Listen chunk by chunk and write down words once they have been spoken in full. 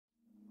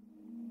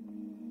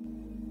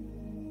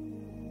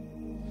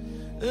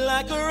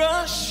like a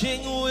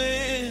rushing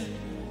wind,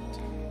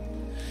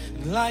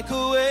 like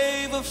a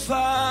wave of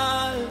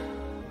fire,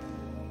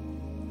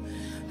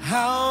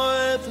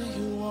 however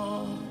you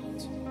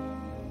want,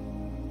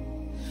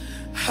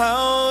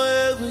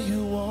 however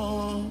you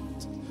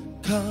want,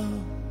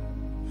 come,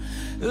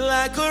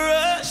 like a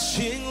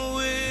rushing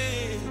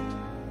wind,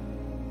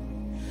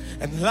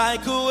 and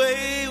like a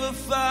wave of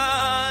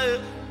fire,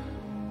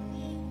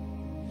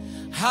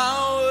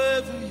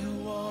 however you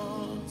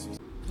want.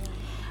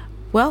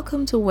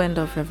 Welcome to Wind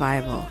of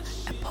Revival,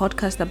 a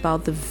podcast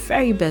about the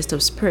very best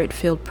of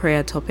spirit-filled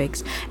prayer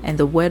topics and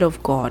the Word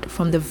of God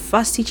from the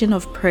vast teaching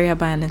of prayer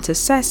by an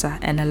intercessor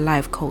and a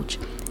life coach,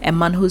 a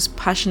man who's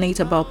passionate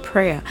about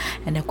prayer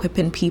and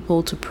equipping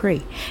people to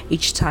pray.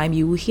 Each time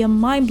you will hear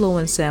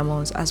mind-blowing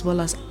sermons as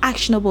well as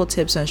actionable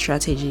tips and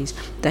strategies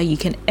that you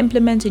can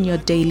implement in your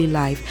daily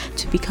life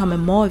to become a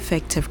more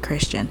effective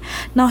Christian.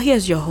 Now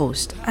here's your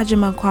host,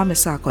 Ajiman Kwame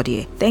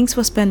Sarkodie. Thanks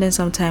for spending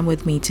some time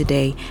with me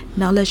today.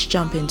 Now let's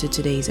jump into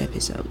today's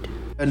episode.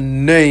 In the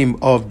name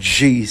of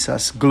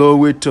Jesus,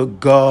 glory to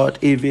God,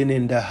 even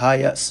in the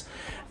highest.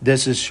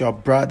 This is your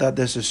brother,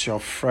 this is your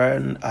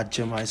friend,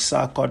 Ajiman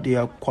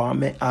Sarkodie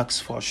Kwame,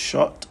 asks for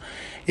short.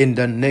 In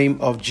the name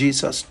of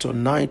Jesus,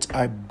 tonight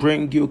I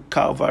bring you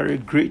Calvary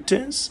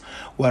greetings,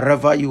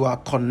 wherever you are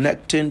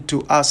connecting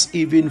to us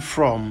even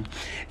from,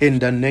 in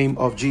the name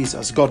of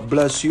Jesus. God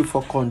bless you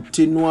for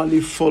continually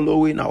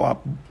following our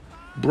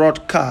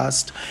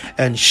broadcast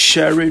and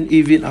sharing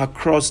even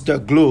across the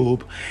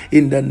globe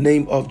in the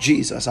name of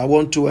Jesus. I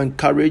want to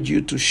encourage you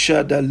to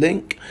share the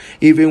link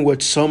even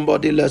with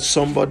somebody. Let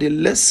somebody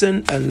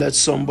listen and let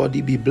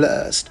somebody be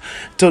blessed.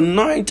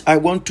 Tonight I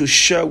want to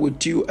share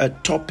with you a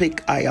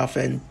topic I have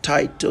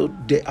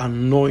entitled the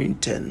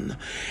anointing.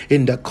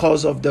 In the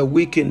course of the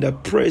week, in the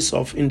place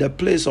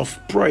of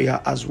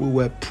prayer, as we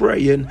were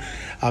praying,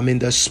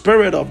 the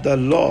Spirit of the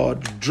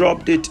Lord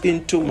dropped it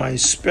into my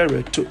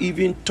spirit to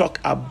even talk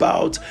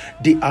about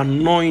the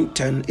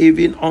anointing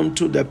even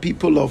unto the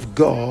people of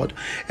God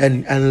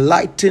and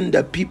enlighten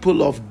the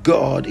people of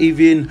God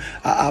even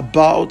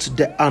about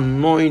the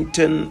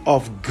anointing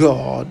of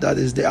God, that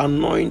is the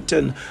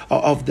anointing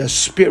of the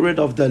Spirit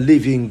of the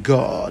living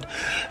God.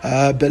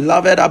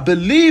 Beloved, I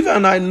believe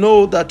and I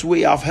know that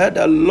we have heard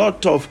a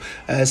lot of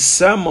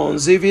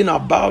sermons even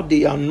about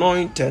the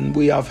anointing.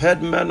 We have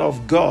heard men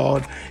of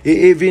God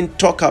even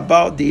talk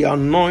about the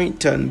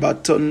anointing,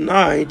 but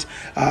tonight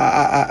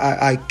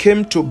I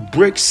came to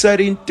break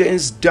certain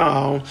things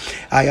down.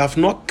 I have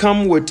not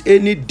come with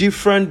any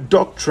different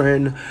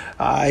doctrine.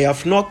 I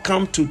have not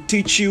come to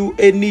teach you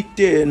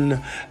anything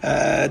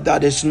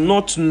that is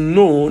not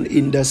known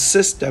in the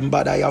system,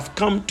 but I have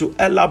come to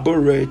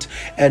elaborate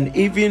and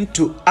even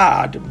to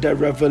add the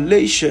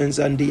revelations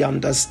and the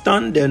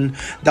understanding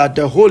that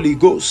the Holy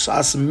Ghost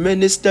has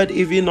ministered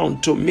even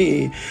unto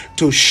me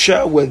to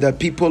share with the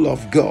people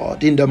of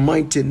God in the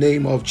mighty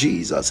name of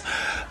Jesus.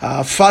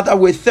 Father,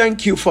 we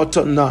thank you for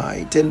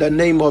tonight in the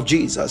name of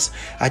Jesus.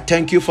 I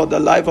thank you for the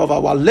life of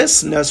our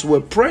listeners. We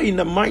pray in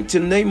the mighty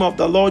name of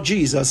the Lord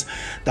Jesus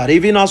that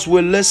even as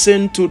we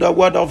listen to the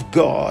word of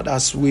God,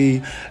 as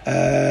we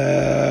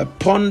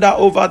ponder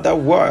over the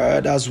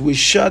word, as we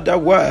share the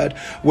word,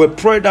 we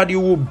pray that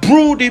you will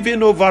brood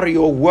even over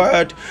your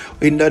word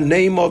in the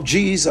name of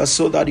Jesus,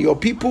 so that your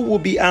people will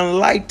be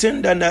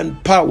enlightened and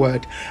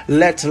empowered.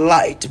 Let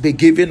light be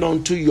given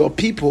unto your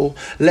people.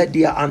 Let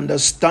their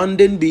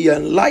understanding be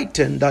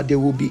enlightened, that they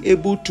will be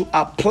able to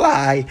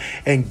apply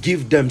and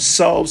give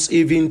themselves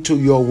even to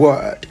your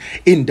word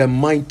in the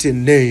mighty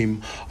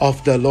name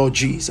of the Lord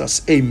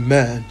Jesus.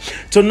 Amen.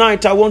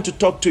 Tonight I want to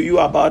talk to you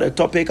about a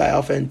topic I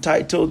have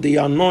entitled the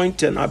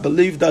anointing. I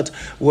believe that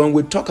when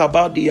we talk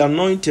about the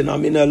anointing,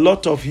 a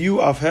lot of you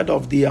have heard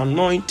of the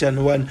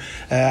anointing when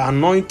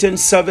anointing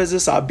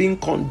services are being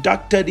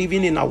conducted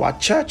even in our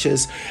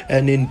churches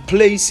and in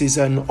places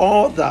and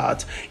all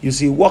that. You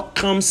see, what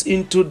comes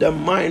into the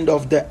mind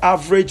of the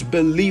average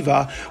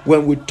believer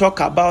when we talk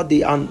about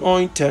the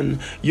anointing,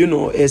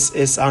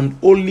 is an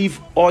olive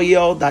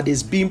oil that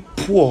is being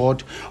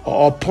poured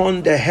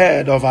upon the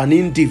head of an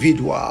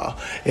individual.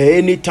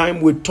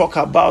 Anytime we talk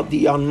about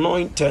the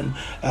anointing,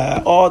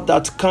 all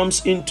that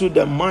comes into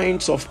the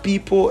minds of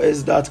people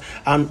is that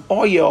an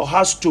oil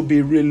has to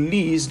be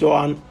released,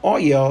 or an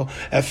oil,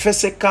 a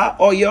physical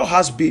oil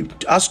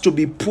has to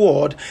be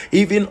poured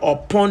even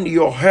upon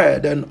your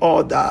head and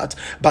all that.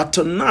 But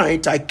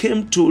tonight I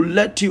came to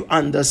let you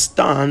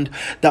understand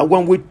that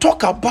when we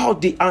talk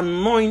about the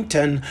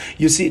anointing,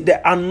 you see,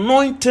 the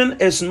anointing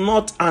is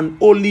not an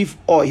olive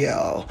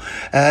oil.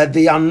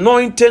 The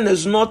anointing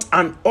is not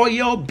an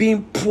oil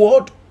being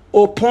poured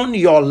upon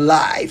your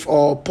life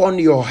or upon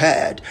your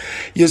head.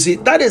 You see,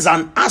 that is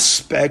an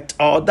aspect,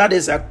 or that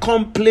is a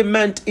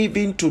complement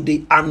even to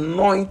the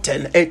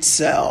anointing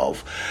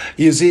itself.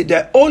 You see,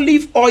 the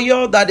olive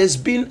oil that is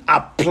being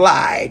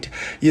applied,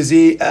 you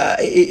see,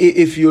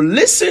 if you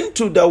listen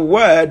to the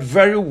word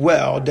very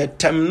well, the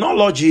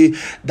terminology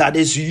that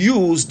is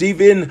used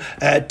even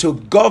to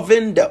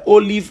govern the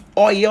olive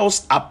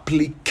oil's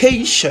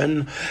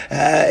application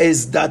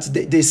is that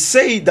they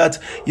say that,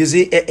 you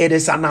see, it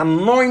is an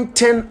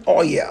anointing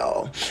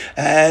oil.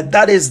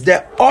 That is,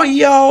 the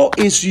oil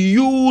is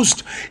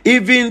used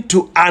even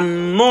to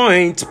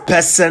anoint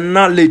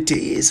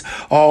personalities,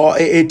 or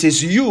it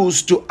is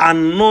used to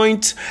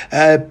anoint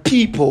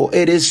people.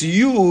 It is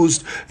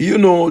used,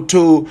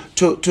 to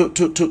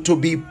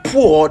be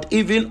poured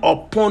even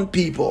upon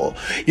people.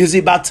 You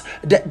see, but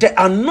the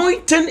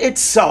anointing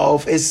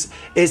itself is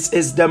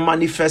the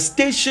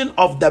manifestation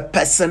of the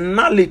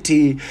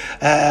personality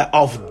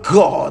of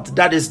God.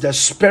 That is the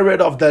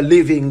Spirit of the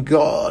living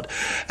God.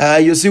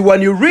 You see,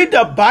 when you read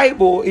the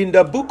Bible in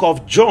the book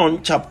of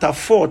John chapter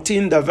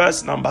 14, the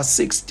verse number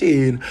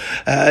 16,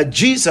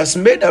 Jesus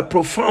made a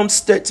profound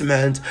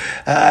statement.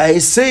 He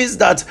says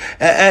that,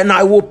 and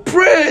I will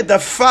pray the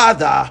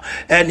Father,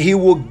 and he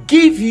will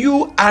give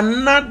you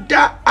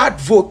another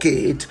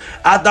advocate.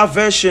 Other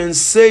versions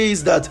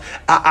says that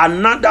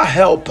another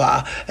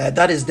helper.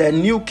 That is the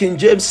New King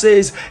James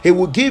says he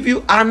will give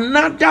you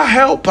another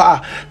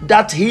helper,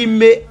 that he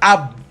may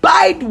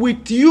abide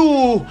with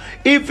you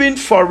even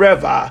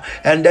forever.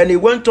 And then he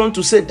went on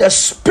to say, the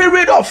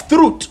Spirit of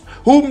truth,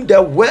 whom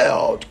the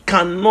world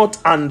cannot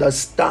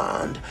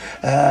understand.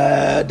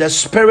 The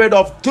Spirit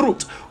of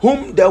truth,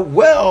 whom the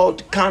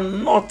world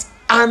cannot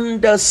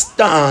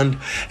understand.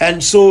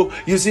 And so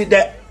you see,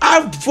 the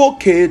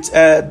advocate,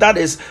 that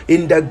is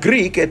in the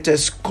Greek, it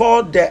is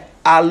called the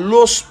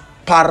allos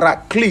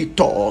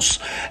parakletos.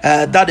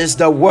 That is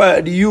the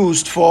word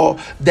used for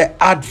the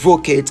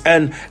advocate,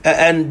 and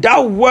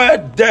that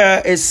word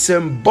there is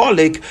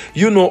symbolic,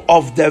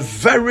 of the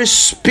very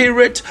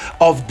Spirit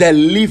of the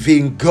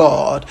living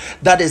God.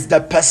 That is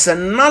the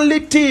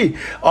personality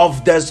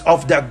of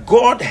the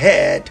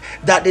Godhead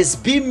that is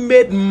being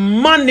made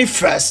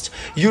manifest,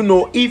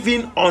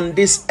 even on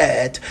this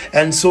earth.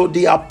 And so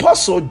the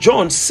Apostle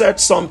John said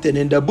something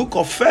in the book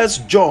of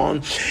 1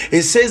 John.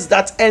 It says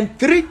that, and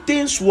three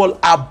things will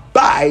abide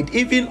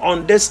even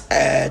on this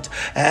earth,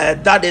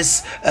 that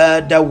is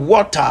the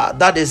water,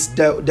 that is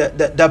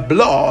the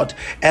blood,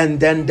 and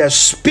then the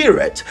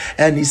Spirit.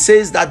 And he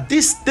says that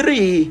these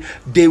three,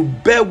 they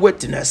bear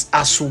witness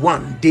as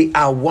one. They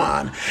are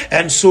one.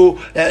 And so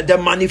the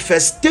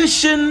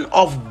manifestation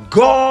of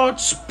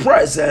God's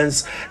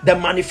presence, the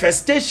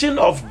manifestation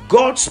of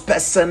God's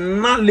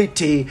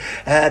personality,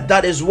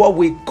 that is what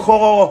we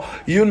call,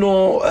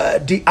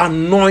 the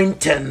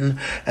anointing.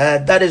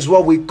 That is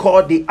what we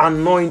call the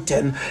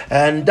anointing.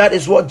 And that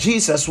is what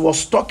Jesus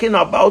was talking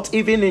about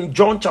even in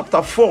John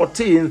chapter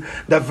 14,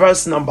 the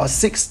verse number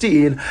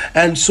 16.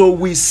 And so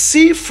we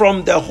see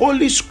from the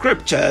Holy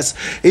Scriptures,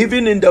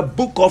 even in the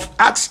book of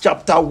Acts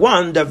chapter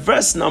 1, the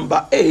verse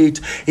number 8,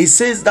 it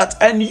says that,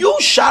 and you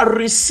shall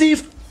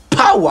receive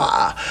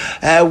power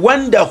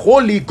when the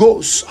Holy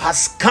Ghost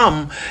has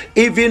come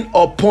even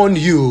upon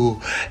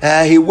you.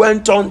 He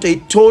went on,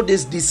 he told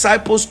his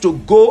disciples to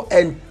go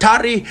and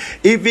tarry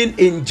even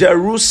in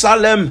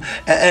Jerusalem,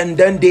 and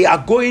then they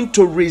are going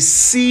to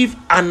receive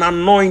an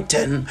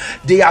anointing.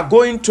 They are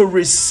going to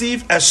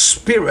receive a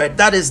Spirit,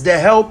 that is the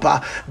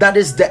helper, that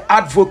is the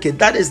advocate,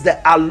 that is the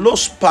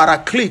allos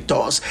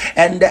parakletos.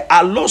 And the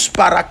allos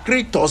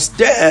parakletos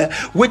there,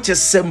 which is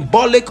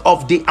symbolic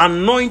of the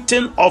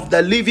anointing of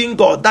the living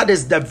God, that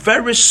is the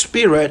very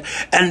Spirit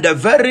and the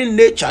very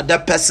nature, the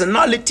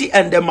personality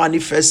and the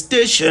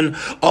manifestation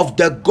of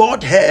the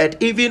Godhead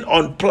even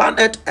on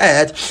planet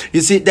Earth.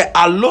 You see, the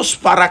allos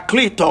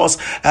parakletos,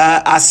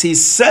 as he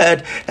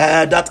said,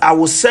 that I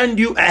will send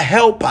you a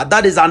helper,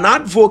 that is an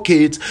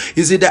advocate.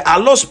 You see, the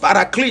allos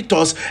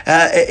parakletos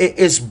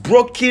is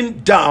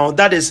broken down.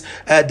 That is,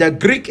 the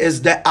Greek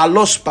is the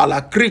allos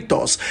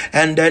parakletos,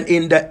 and then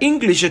in the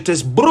English it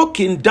is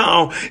broken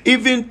down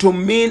even to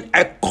mean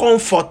a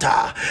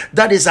comforter.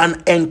 That is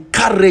an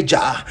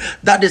encourager,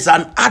 that is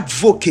an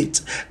advocate,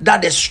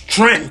 that is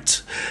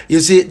strength. You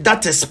see,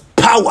 that is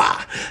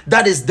power.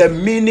 That is the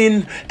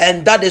meaning,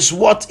 and that is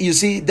what you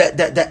see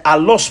the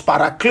allos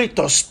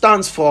parakletos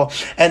stands for,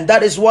 and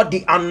that is what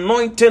the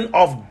anointing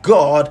of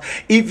God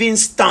even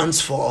stands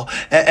for.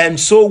 And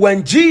so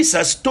when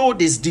Jesus told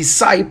his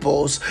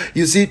disciples,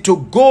 you see,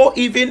 to go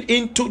even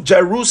into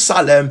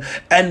Jerusalem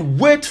and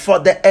wait for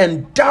the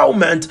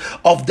endowment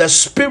of the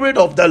Spirit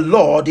of the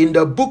Lord, in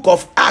the book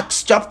of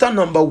Acts chapter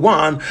number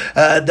 1,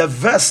 the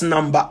verse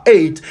number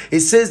 8, it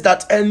says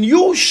that, and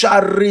you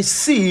shall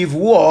receive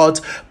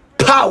what?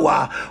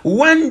 Power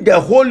when the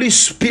Holy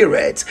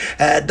Spirit,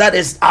 that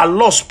is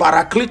allos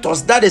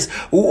parakletos, that is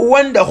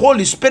when the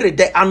Holy Spirit,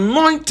 the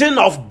anointing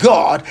of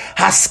God,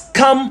 has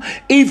come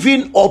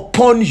even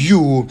upon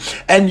you,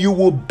 and you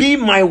will be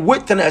my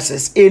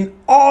witnesses in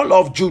all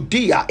of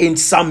Judea, in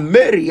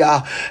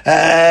Samaria,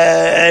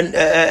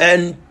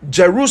 and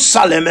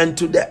Jerusalem, and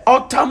to the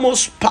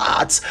uttermost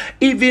parts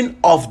even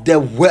of the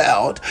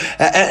world.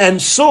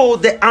 And so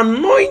the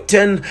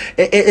anointing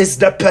is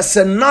the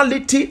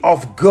personality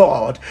of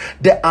God.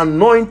 The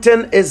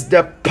anointing is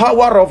the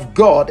power of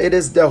God. It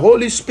is the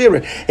Holy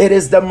Spirit. It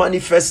is the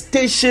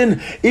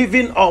manifestation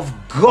even of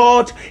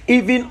God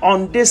even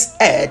on this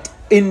earth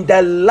in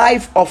the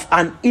life of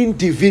an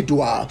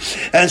individual.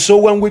 And so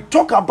when we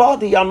talk about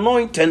the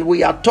anointing,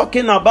 we are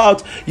talking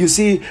about, you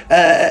see,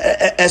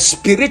 a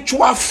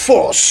spiritual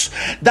force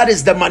that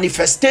is the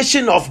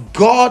manifestation of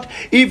God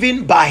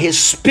even by his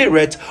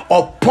spirit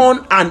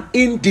upon an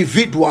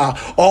individual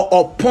or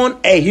upon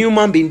a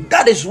human being.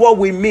 That is what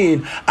we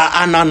mean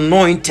an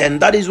anointing.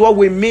 That is what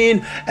we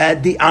mean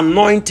the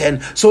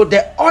anointing. So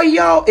the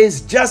oil is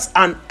just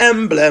an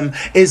emblem,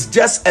 is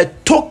just a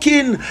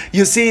token,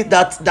 you see,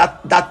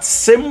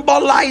 that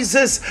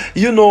symbolizes,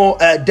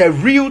 the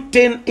real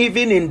thing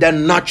even in the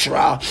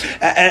natural.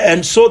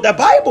 And so the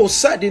Bible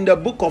said in the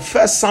book of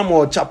 1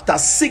 Samuel chapter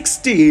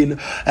 16,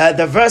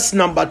 the verse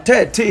number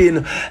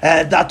 13,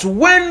 that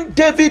when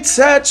David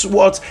said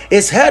what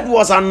his head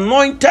was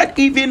anointed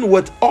even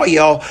with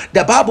oil,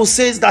 the Bible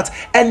says that,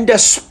 and the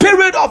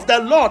Spirit of the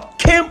Lord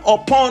came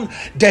upon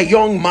the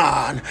young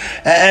man.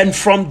 And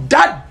from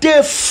that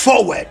day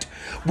forward,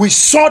 we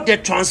saw the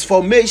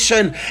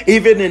transformation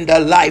even in the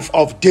life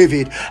of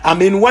David. I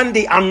mean, when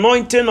the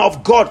anointing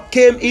of God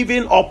came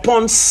even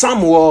upon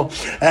Samuel,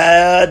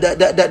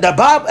 the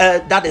Bible,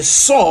 that is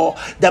Saul,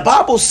 the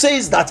Bible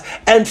says that,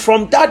 and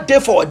from that day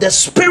forward, the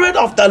Spirit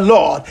of the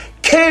Lord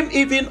came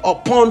even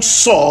upon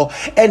Saul,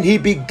 and he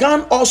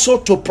began also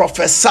to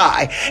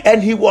prophesy,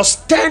 and he was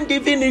turned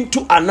even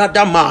into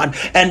another man.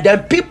 And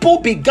then people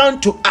began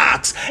to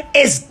ask,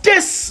 is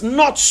this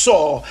not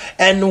Saul?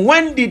 And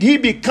when did he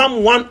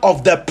become one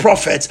of the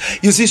prophets?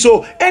 You see,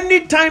 so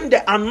anytime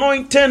the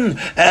anointing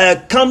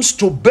comes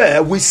to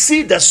bear, we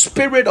see the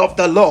Spirit of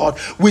the Lord,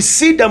 we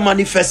see the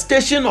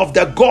manifestation of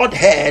the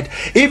Godhead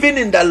even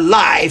in the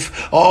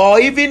life, or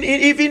even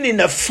in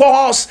the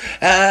force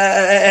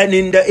and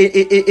in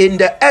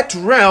the earth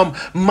realm,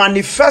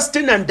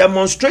 manifesting and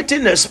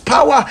demonstrating his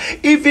power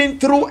even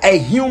through a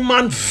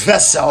human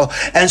vessel.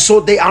 And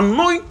so the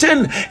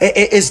anointing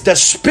is the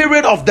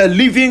Spirit of the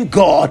living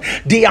God.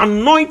 The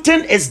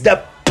anointing is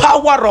the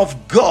power of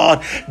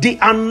God. The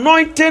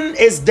anointing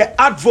is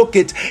the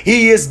advocate.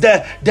 He is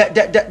the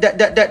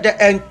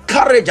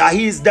encourager.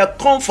 He is the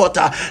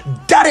comforter.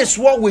 That is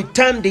what we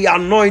term the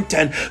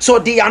anointing. So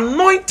the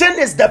anointing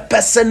is the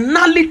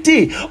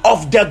personality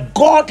of the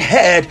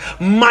Godhead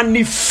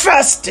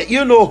manifest,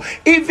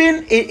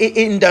 even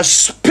in the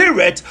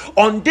spirit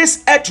on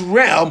this earth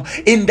realm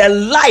in the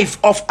life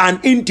of an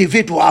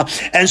individual.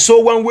 And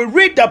so when we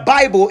read the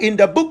Bible in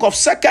the book of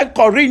 2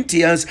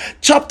 Corinthians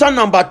chapter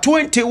number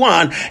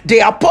 21, the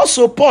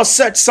Apostle Paul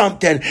said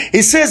something.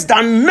 He says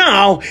that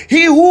now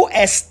he who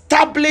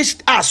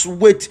established us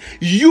with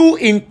you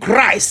in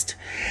Christ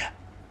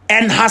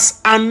and has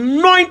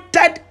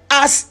anointed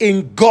us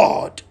in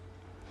God.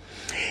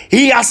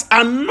 He has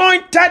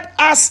anointed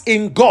us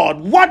in God.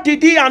 What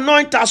did he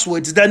anoint us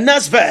with? The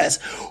next verse.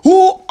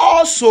 Who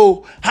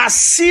also has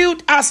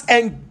sealed us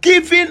and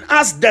given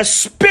us the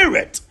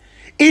Spirit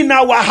in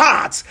our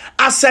hearts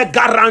as a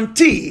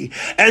guarantee.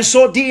 And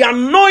so the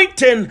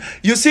anointing,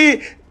 you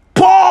see,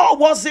 Paul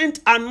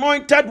wasn't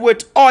anointed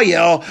with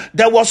oil.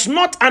 There was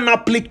not an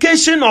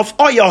application of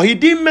oil. He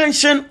didn't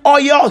mention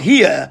oil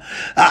here.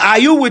 Are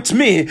you with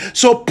me?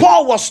 So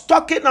Paul was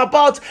talking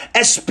about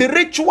a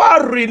spiritual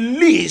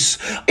release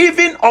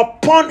even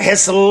upon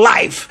his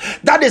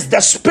life. That is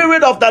the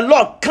Spirit of the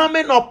Lord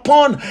coming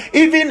upon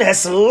even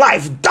his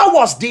life. That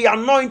was the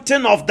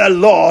anointing of the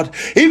Lord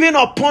even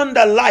upon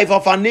the life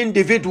of an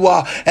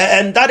individual.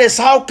 And that is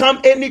how come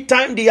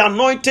anytime the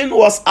anointing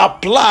was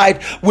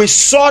applied, we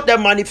saw the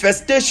manifestation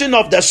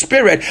of the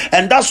Spirit.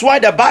 And that's why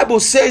the Bible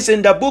says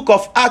in the book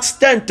of Acts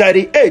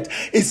 10:38,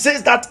 it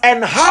says that,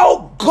 and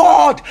how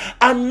God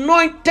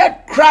anointed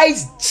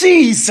Christ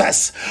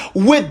Jesus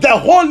with the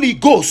Holy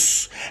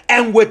Ghost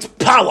and with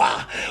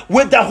power.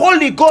 With the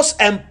Holy Ghost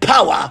and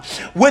power.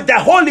 With the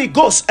Holy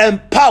Ghost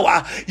and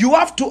power. You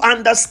have to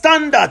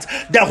understand that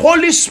the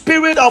Holy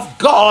Spirit of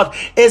God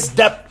is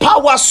the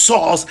power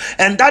source.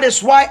 And that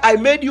is why I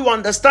made you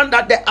understand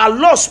that the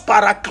allos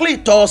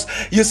parakletos,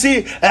 you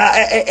see,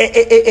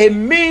 it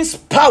means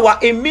power,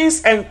 it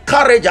means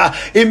encourager,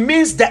 it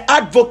means the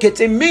advocate,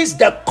 it means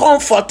the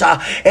comforter,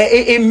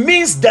 it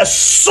means the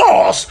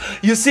source.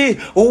 You see,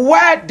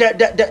 where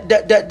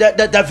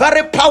the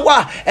very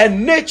power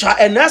and nature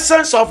and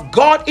essence of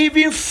God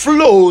even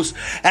flows.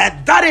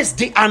 That is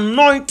the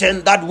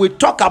anointing that we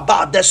talk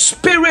about, the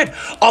Spirit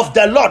of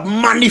the Lord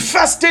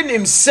manifesting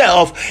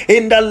himself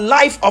in the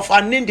life of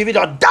an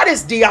individual. That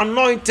is the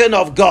anointing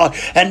of God.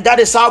 And that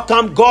is how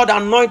come God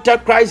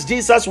anointed Christ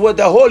Jesus with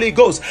the Holy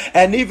Ghost.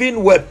 And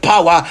even with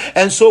power.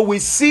 And so we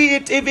see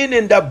it even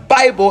in the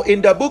Bible,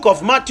 in the book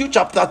of Matthew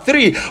chapter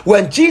 3,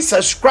 when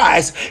Jesus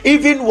Christ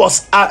even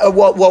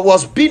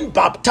was being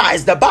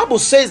baptized. The Bible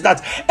says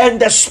that,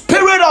 and the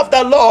Spirit of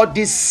the Lord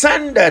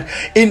descended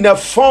in the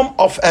form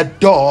of a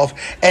dove,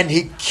 and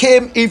he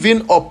came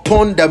even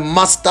upon the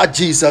Master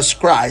Jesus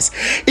Christ,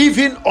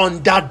 even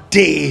on that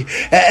day.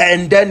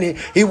 And then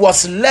he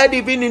was led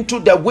even into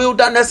the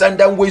wilderness, and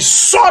then we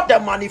saw the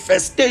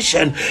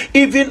manifestation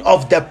even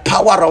of the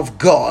power of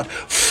God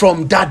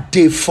from that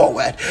day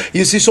forward.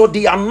 You see, so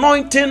the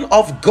anointing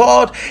of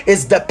God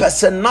is the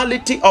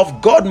personality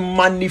of God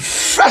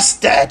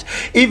manifested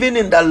even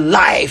in the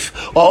life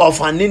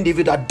of an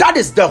individual. That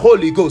is the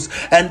Holy Ghost.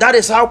 And that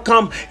is how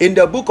come in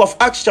the book of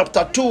Acts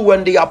chapter 2,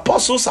 when the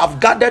apostles have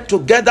gathered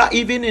together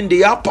even in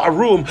the upper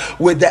room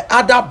with the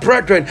other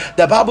brethren,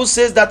 the Bible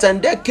says that,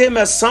 and there came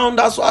a sound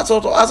as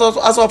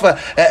of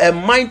a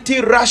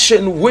mighty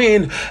rushing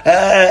wind,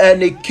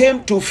 and it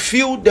came to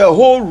fill the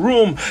whole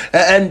room,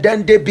 and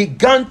then they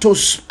began to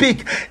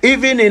speak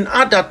even in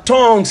other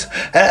tongues,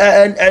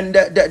 and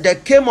there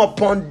came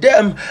upon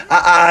them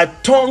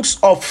tongues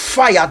of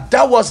fire.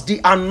 That was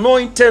the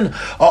anointing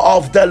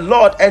of the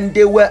Lord, and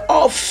they were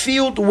all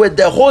filled with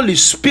the Holy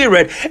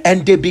Spirit,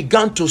 and they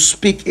began to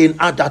speak in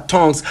other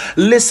tongues.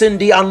 Listen,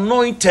 the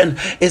anointing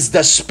is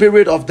the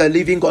Spirit of the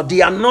living God.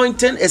 The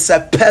anointing is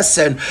a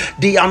person.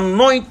 The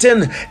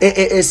anointing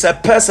is a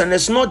person.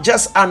 It's not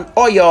just an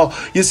oil.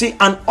 You see,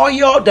 an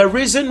oil, the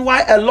reason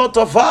why a lot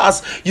of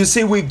us, you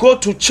see, we go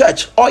to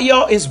church,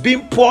 oil is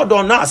being poured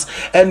on us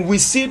and we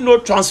see no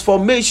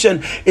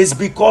transformation, is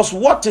because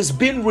what is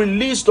being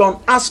released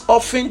on us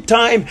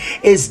oftentimes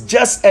is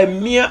just a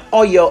mere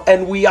oil,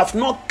 and we have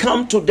not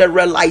come to the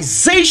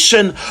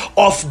realization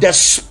of the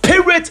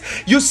Spirit,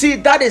 you see,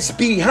 that is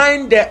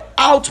behind the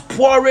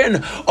outpouring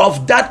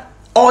of that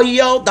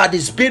oil that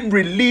is being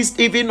released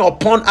even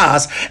upon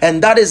us.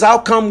 And that is how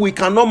come we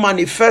cannot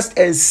manifest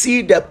and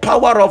see the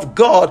power of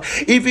God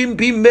even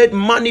be made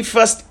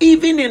manifest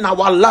even in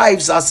our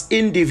lives as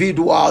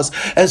individuals.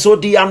 And so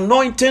the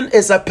anointing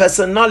is a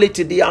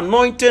personality. The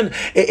anointing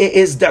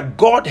is the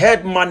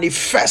Godhead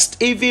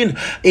manifest even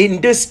in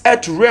this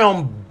earth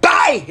realm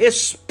by his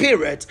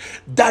Spirit.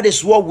 That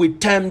is what we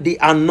term the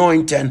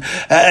anointing.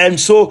 And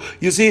so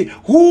you see,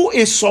 who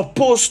is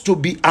supposed to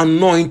be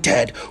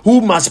anointed?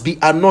 Who must be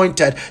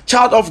anointed?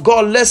 Child of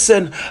God,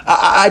 listen,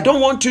 I don't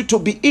want you to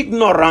be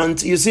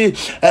ignorant. You see,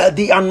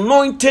 the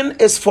anointing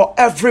is for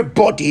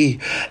everybody.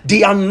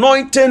 The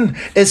anointing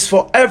is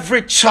for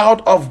every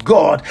child of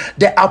God.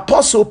 The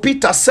Apostle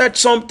Peter said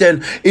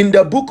something in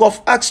the book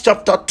of Acts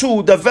chapter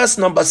 2, the verse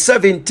number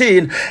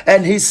 17,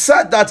 and he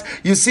said that,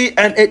 you see,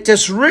 and it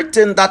is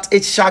written that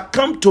it shall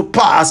come to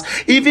pass,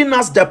 even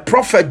as the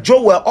prophet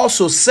Joel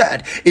also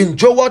said in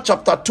Joel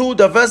chapter 2,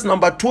 the verse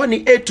number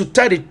 28 to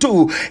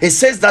 32. It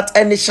says that,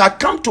 and it shall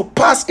come to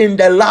pass in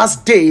the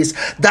last days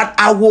that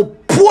I will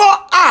pour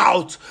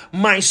out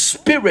my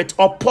Spirit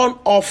upon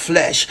all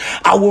flesh.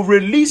 I will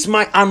release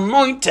my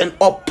anointing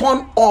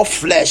upon all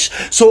flesh.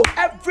 So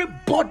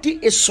everybody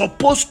is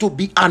supposed to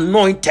be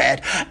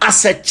anointed.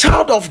 As a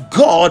child of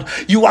God,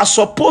 you are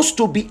supposed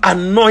to be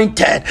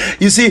anointed.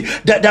 You see,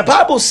 the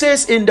Bible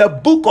says in the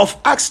book of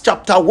Acts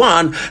chapter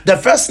 1, the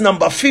verse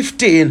number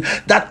 15,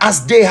 that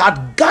as they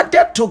had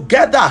gathered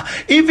together,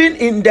 even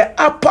in the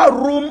upper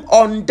room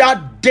on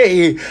that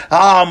day,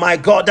 oh my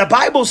God, the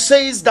Bible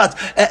says that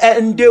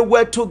and they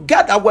were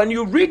together. When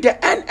you read the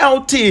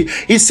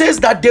NLT, it says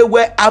that there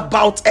were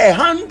about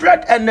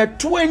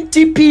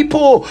 120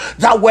 people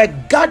that were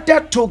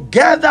gathered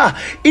together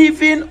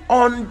even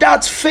on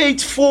that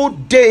faithful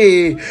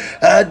day.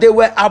 There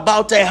were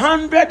about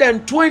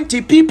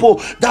 120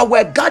 people that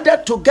were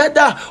gathered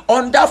together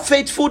on that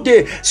faithful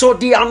day. So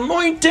the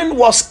anointing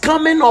was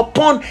coming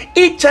upon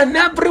each and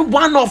every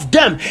one of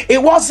them.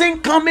 It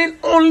wasn't coming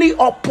only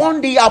upon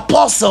the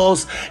apostles.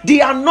 The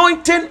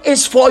anointing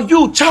is for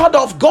you, child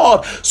of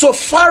God. So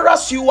far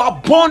as you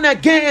are born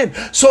again,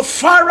 so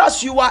far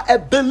as you are a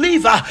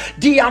believer,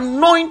 the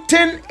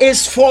anointing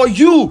is for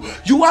you.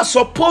 You are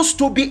supposed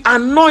to be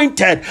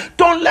anointed.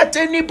 Don't let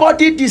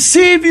anybody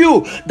deceive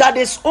you that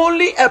it's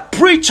only a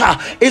preacher,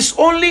 it's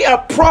only a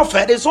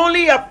prophet, it's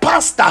only a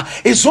pastor,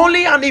 it's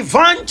only an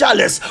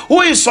evangelist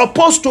who is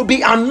supposed to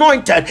be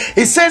anointed.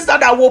 It says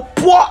that I will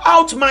pour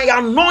out my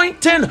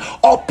anointing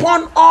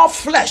upon all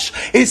flesh.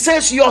 It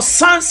says your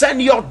sons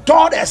and your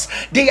daughters,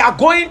 they are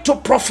going to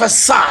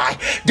prophesy.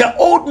 The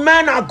old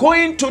men are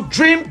going to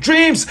dream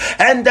dreams,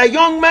 and the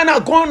young men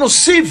are going to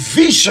see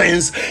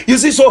visions. You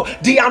see, so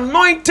the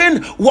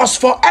anointing was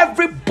for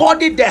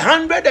everybody. The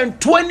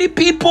 120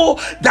 people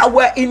that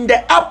were in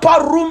the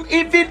upper room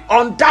even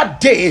on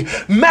that day,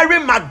 Mary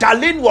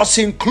Magdalene was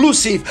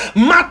inclusive,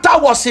 Martha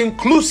was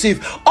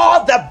inclusive,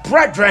 all the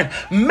brethren,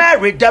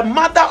 Mary the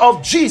mother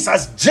of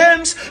Jesus,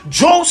 James,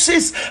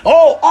 Joseph,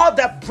 all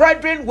the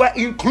brethren were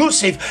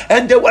inclusive.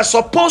 and they were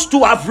supposed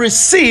to have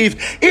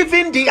received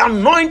even the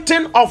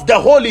anointing of the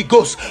Holy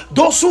Ghost.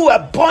 Those who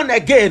were born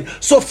again,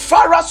 so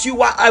far as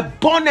you are a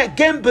born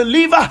again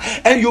believer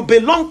and you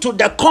belong to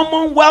the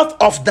commonwealth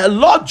of the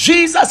Lord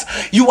Jesus,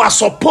 you are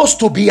supposed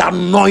to be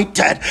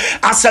anointed.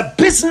 As a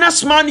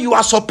businessman, you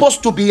are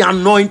supposed to be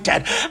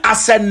anointed.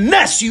 As a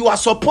nurse, you are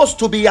supposed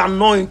to be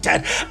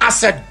anointed.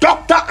 As a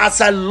doctor,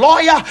 as a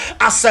lawyer,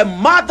 as a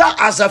mother,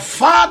 as a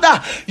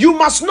father, you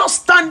must not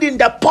stand in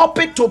the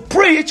pulpit to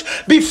preach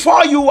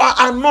before you are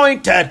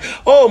anointed.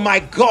 Oh my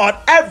God,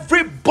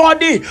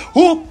 everybody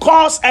who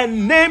calls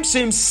and names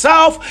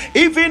himself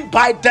even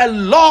by the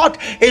Lord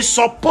is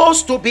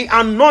supposed to be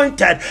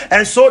anointed.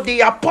 And so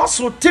the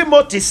apostle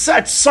Timothy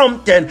said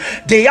something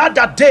the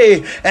other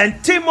day,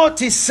 and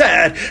Timothy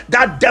said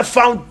that the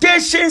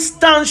foundation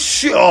stands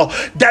sure.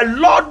 The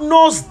Lord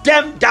knows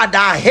them that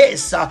are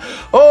his.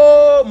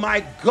 Oh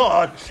my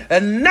God.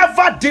 And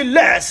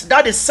nevertheless,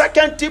 that is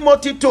 2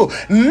 Timothy 2.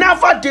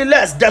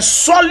 Nevertheless, the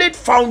solid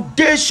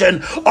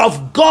foundation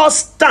of God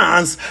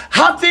stands,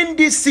 having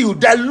this seal.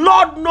 The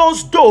Lord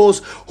knows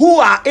those who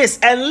are his,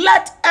 and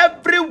let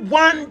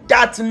everyone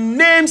that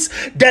names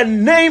the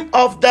name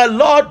of the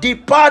Lord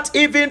depart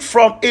even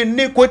from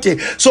iniquity.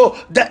 So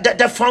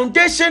the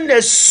foundation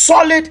is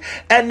solid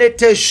and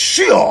it is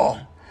sure.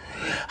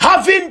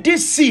 Having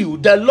this seal,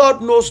 the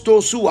Lord knows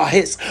those who are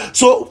his.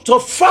 So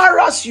far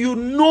as you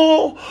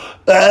know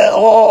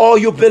or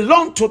you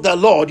belong to the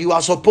Lord, you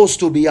are supposed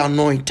to be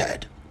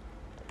anointed.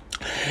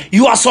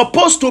 You are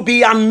supposed to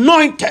be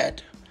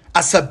anointed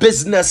as a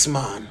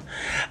businessman,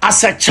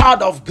 as a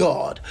child of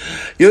God.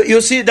 You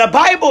see, the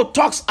Bible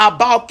talks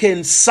about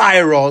King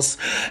Cyrus,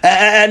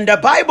 and the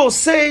Bible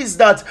says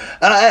that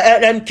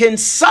and King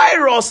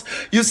Cyrus,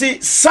 you see,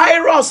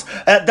 Cyrus,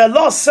 the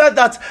Lord said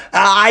that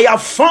I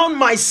have found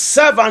my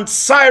servant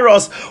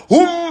Cyrus,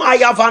 whom I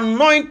have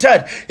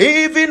anointed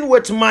even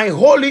with my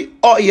holy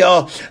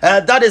oil.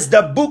 That is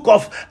the book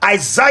of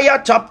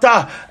Isaiah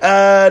chapter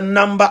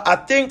number, I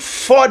think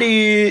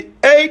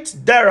 48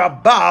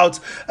 thereabout.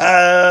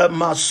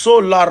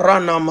 Masola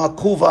rana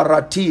makuva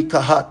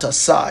ratika hata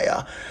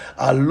saya.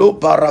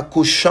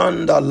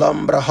 Alobarakushanda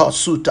lambra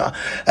hasuta.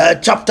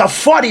 Chapter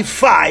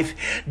 45.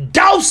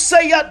 Thou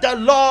sayest the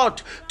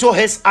Lord to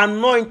his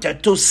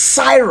anointed, to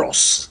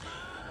Cyrus.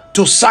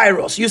 To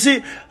Cyrus. You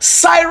see,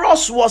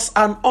 Cyrus was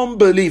an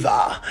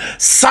unbeliever.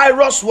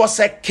 Cyrus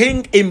was a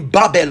king in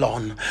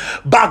Babylon.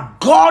 But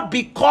God,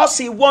 because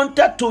he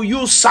wanted to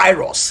use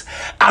Cyrus,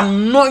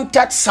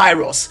 anointed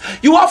Cyrus.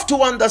 You have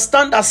to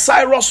understand that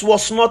Cyrus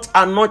was not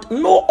anointed.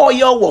 No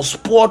oil was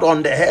poured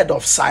on the head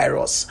of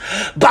Cyrus.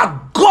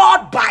 But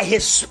God, by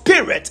his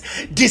spirit,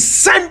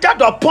 descended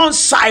upon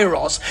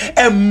Cyrus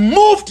and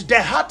moved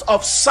the heart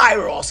of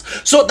Cyrus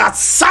so that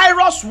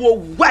Cyrus will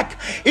work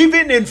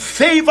even in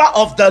favor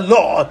of the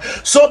Lord,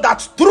 so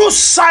that through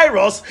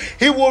Cyrus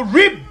he will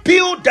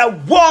rebuild the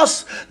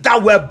walls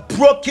that were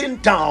broken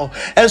down.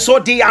 And so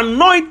the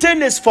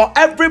anointing is for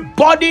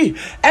everybody,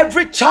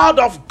 every child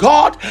of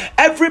God,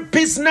 every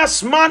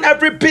businessman,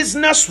 every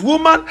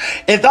businesswoman.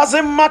 It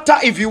doesn't matter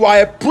if you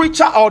are a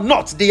preacher or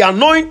not, the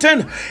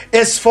anointing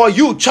is for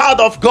you, child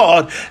of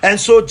God. And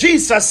so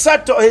Jesus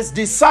said to his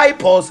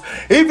disciples,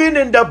 even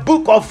in the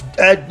book of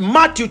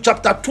Matthew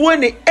chapter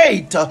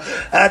 28,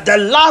 the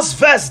last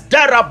verse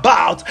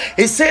thereabout,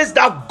 he says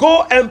that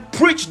go and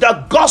preach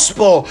the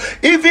gospel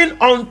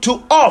even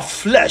unto all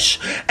flesh.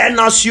 And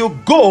as you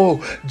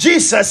go,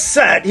 Jesus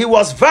said, he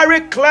was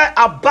very clear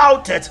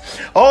about it.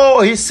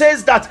 Oh, he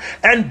says that,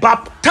 and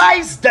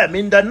baptize them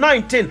in the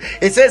 19.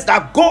 It says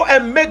that go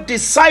and make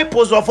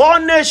disciples of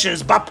all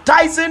nations,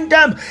 baptizing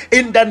them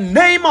in the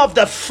name of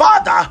the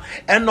Father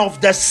and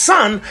of the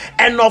Son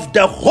and of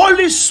the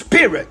Holy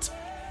Spirit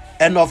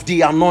and of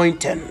the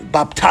anointing.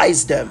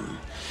 Baptize them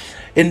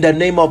in the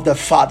name of the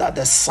Father,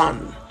 the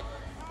Son,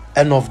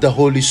 and of the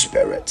Holy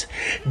Spirit.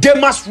 They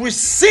must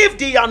receive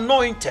the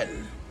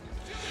anointing.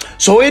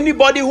 So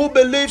anybody who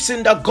believes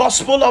in the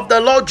gospel of the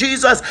Lord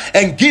Jesus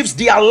and gives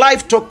their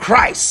life to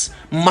Christ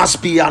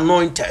must be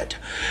anointed.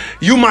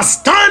 You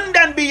must stand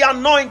and be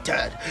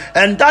anointed.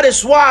 And that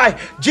is why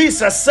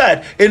Jesus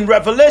said in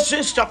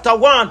Revelation chapter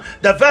 1,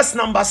 the verse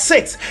number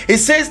 6, he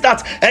says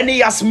that, and he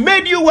has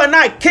made you and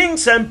I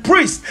kings and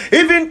priests,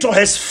 even to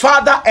his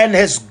Father and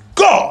his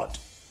God.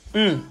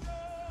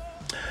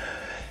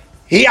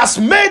 He has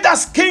made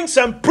us kings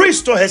and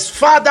priests to his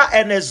Father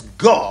and his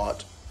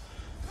God.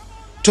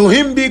 To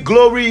him be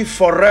glory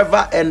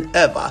forever and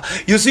ever.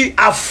 You see,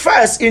 at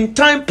first, in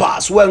time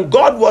past, when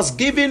God was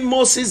giving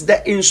Moses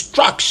the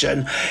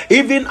instruction,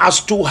 even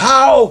as to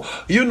how,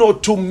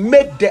 to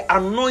make the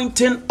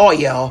anointing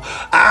oil,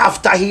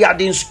 after he had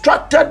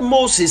instructed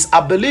Moses,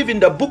 I believe in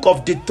the book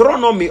of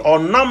Deuteronomy or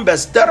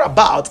Numbers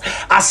thereabout,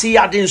 as he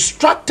had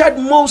instructed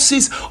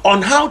Moses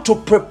on how to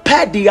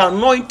prepare the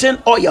anointing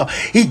oil,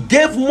 he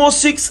gave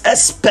Moses a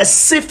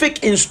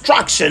specific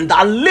instruction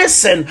that,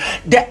 listen,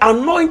 the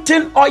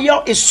anointing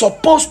oil is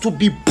supposed to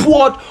be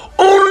poured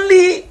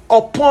only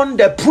upon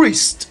the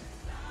priest.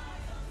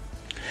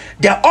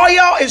 The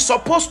oil is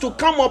supposed to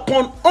come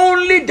upon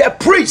only the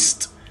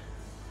priest.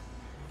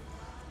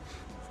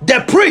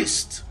 the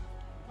priest,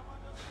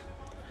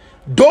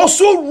 those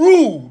who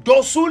rule,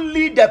 those who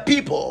lead the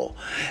people.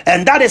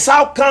 And that is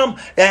how come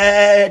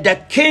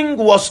the king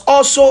was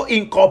also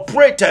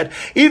incorporated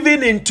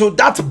even into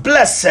that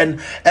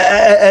blessing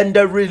and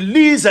the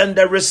release and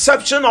the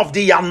reception of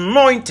the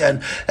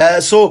anointing.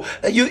 So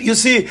you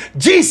see,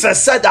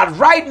 Jesus said that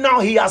right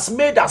now he has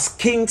made us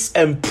kings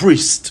and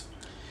priests.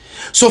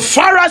 So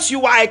far as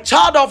you are a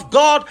child of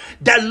God,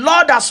 the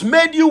Lord has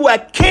made you a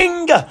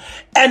king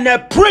and a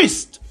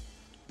priest.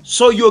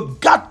 So you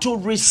got to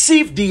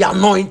receive the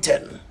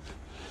anointing.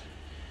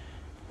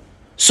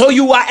 So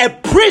you are a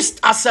priest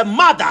as a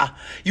mother.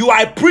 You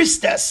are a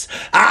priestess.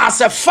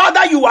 As a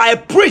father, you are a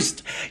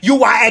priest.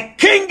 You are a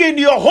king in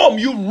your home.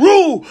 You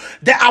rule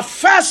the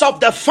affairs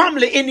of the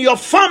family. In your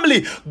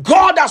family,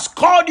 God has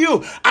called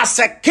you as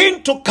a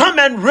king to come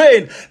and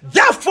reign.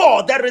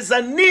 Therefore, there is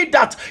a need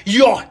that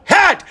your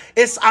head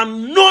is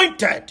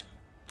anointed.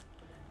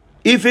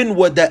 Even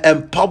with the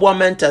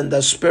empowerment and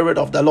the Spirit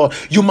of the Lord,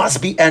 you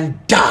must be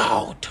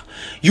endowed.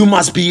 You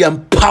must be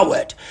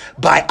empowered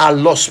by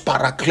Allos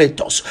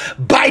Parakletos,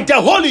 by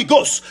the Holy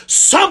Ghost.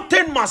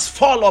 Something must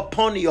fall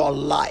upon your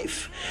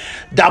life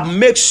that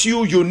makes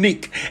you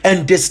unique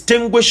and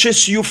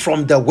distinguishes you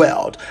from the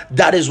world.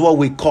 That is what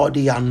we call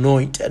the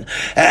anointing.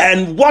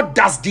 And what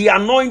does the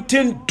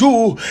anointing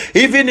do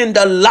even in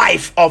the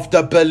life of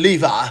the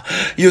believer?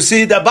 You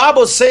see, the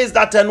Bible says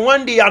that, and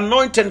when the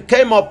anointing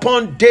came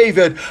upon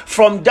David,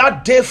 from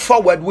that day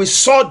forward, we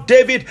saw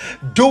David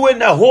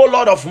doing a whole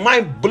lot of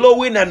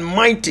mind-blowing and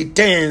mighty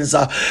things.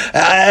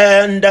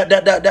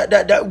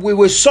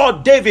 We saw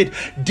David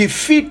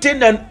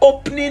defeating and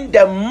opening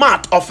the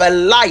mouth of a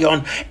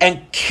lion and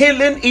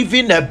killing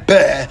even a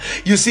bear.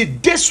 You see,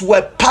 these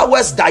were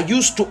powers that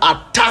used to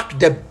attack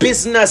the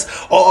business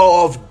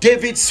of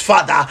David's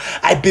father.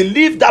 I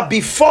believe that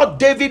before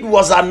David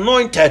was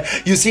anointed,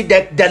 you see,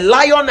 the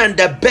lion and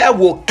the bear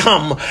will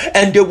come,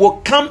 and they will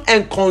come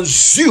and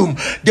consume.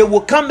 They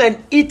will come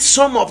and eat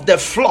some of the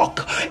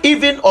flock,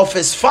 even of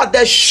his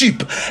father's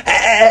sheep.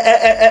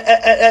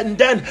 And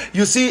then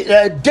you see,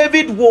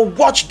 David will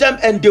watch them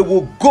and they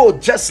will go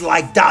just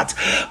like that.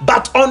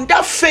 But on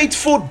that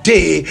fateful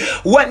day,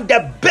 when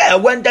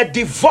the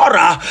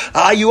devourer,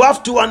 you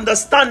have to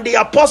understand, the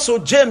Apostle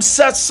James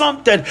said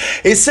something.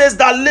 He says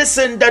that,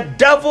 listen, the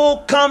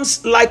devil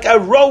comes like a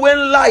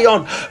roaring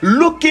lion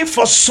looking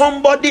for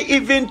somebody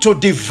even to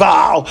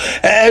devour.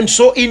 And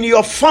so in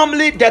your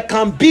family, there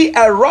can be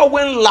a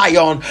roaring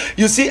lion.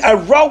 You see, a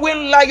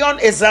roaring lion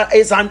is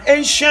an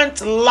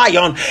ancient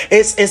lion.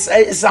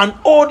 It's an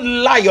old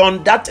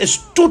lion that is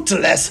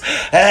toothless.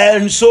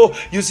 And so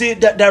you see,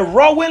 the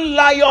roaring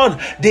lion,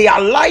 they are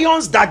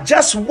lions that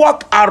just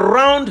walk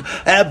around,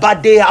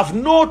 but they have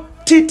no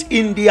teeth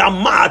in their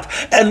mouth,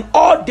 and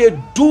all they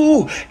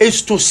do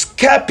is to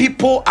scare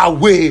people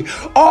away.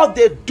 All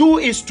they do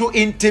is to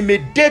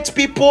intimidate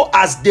people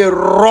as they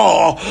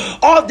roar.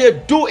 All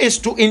they do is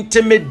to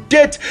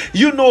intimidate,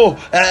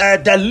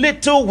 the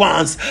little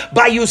ones.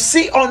 But you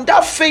see, on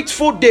that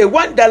fateful day,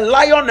 when the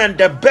lion and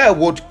the bear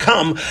would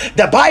come,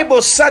 the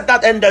Bible said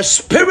that, and the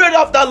Spirit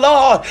of the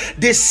Lord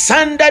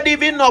descended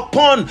even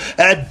upon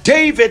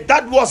David.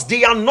 That was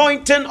the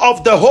anointing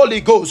of the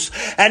Holy Ghost,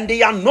 and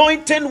the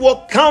anointing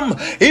will come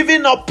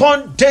even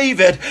upon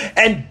David,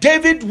 and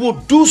David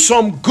would do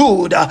some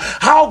good.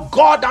 How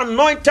God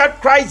anointed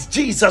Christ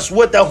Jesus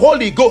with the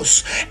Holy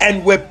Ghost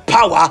and with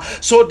power.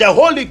 So the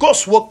Holy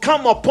Ghost will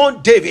come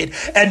upon David,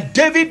 and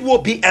David will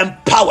be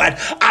empowered.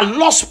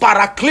 Allos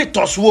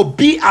Parakletos will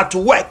be at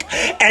work,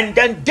 and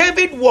then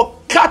David will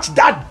catch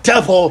that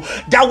devil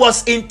that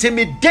was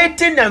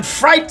intimidating and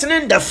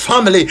frightening the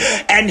family,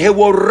 and he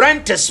will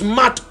rent his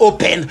mouth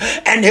open,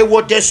 and he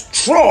will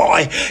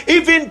destroy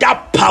even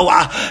that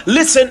power.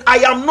 Listen, I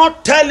am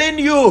not telling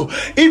you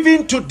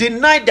even to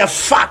deny the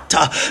fact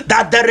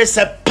that there is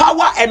a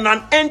power and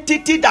an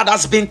entity that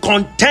has been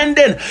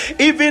contending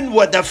even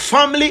with the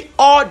family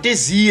all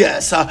these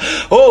years.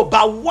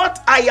 But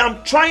what I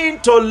am trying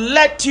to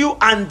let you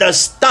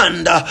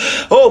understand,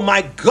 oh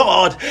my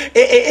God,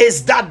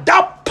 is that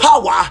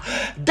power,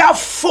 that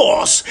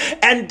force,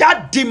 and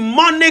that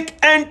demonic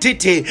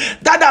entity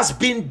that has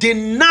been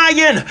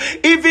denying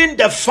even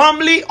the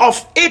family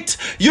of it,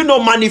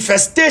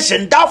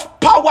 manifestation, that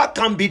power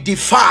can be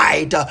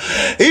defied.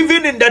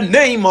 Even in the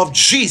name of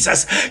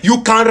Jesus,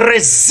 you can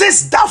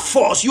resist that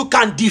force. You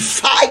can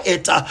defy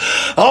it.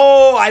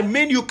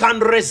 You can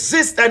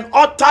resist and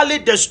utterly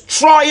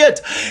destroy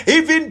it,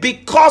 even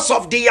because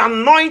of the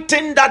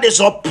anointing that is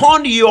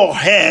upon your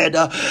head.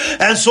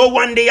 And so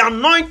when the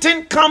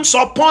anointing comes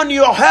upon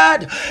your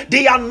head,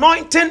 the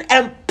anointing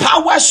empowers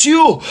empowers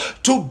you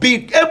to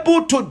be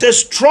able to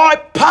destroy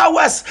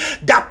powers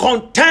that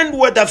contend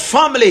with the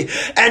family.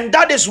 And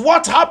that is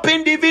what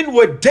happened even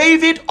with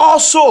David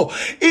also.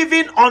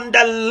 Even on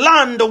the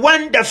land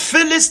when the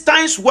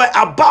Philistines were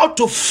about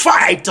to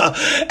fight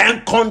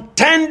and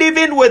contend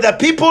even with the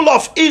people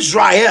of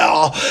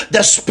Israel,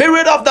 the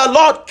Spirit of the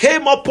Lord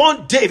came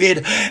upon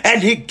David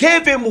and he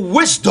gave him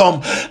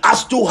wisdom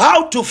as to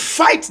how to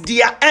fight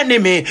their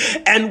enemy.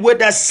 And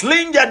with a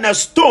sling and a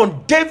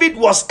stone, David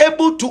was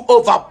able to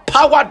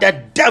overpower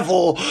the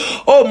devil.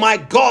 Oh my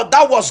God,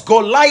 that was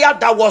Goliath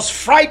that was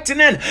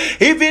frightening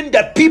even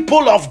the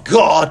people of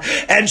God.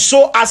 And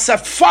so as a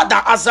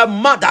father, as a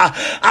mother,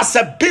 as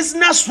a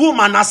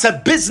businesswoman, as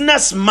a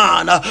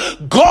businessman,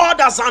 God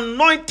has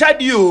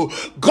anointed you.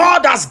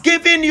 God has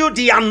given you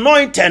the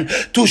anointing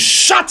to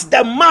shut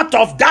the mouth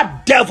of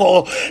that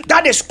devil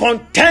that is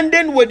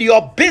contending with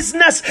your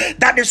business,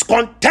 that is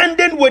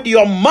contending with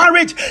your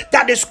marriage,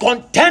 that is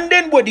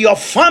contending with your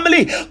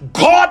family.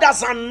 God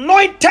has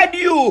anointed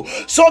you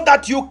so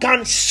that you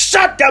can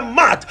shut the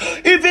mouth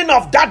even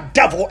of that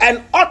devil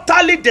and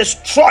utterly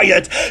destroy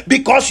it,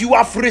 because you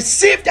have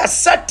received a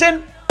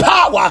certain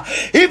power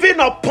even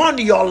upon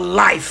your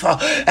life.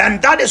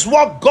 And that is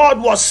what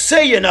God was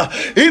saying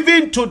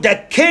even to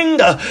the king.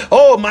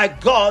 Oh my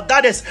God,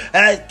 that is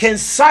King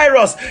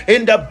Cyrus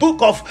in the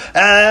book of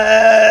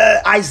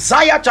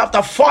Isaiah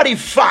chapter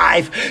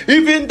 45,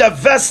 even the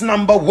verse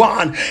number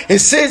 1. It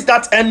says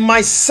that, and my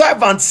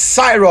servant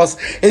Cyrus,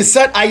 he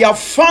said, I have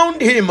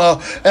found him,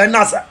 and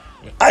as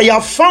I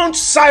have found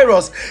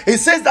Cyrus. He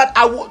says that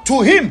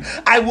to him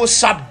I will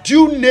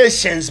subdue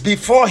nations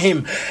before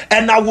him,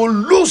 and I will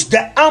loose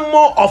the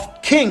armor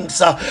of kings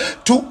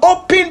to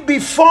open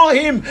before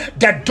him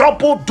the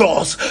double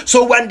doors.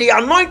 So when the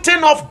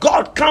anointing of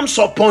God comes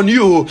upon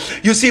you,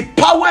 you see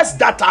powers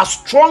that are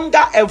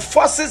stronger and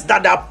forces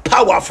that are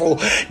powerful,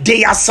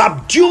 they are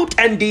subdued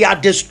and they are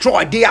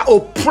destroyed. They are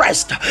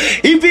oppressed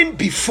even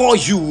before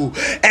you.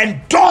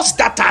 And doors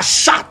that are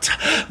shut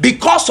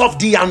because of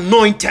the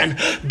anointing,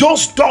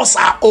 those doors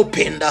are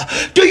opened.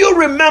 Do you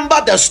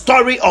remember the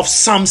story of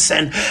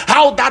Samson?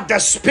 How that the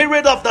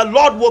Spirit of the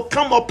Lord will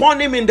come upon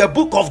him in the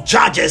book of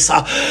Judges,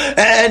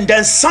 and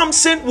then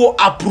Samson will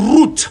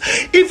uproot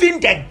even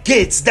the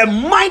gates, the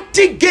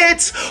mighty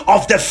gates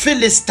of the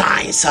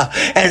Philistines,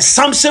 and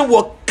Samson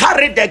will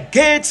carry the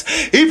gates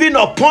even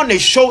upon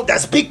his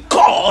shoulders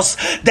because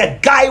the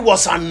guy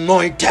was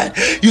anointed.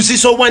 You see,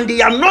 so when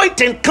the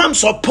anointing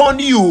comes upon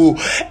you,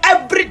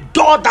 every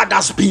door that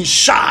has been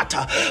shut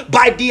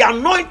by the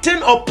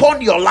anointing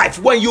upon your life,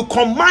 when you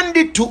command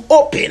it to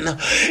open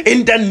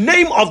in the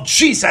name of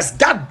Jesus,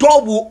 that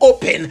door will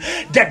open.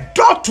 The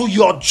door to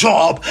your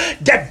job,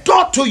 the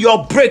door to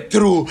your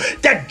breakthrough,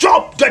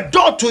 the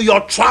door to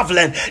your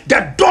traveling,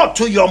 the door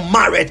to your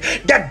marriage,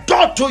 the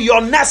door to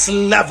your next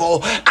level.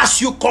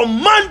 As you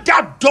command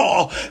that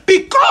door,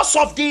 because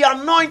of the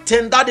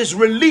anointing that is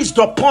released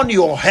upon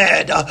your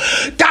head,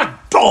 that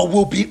door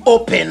will be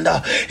opened.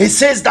 He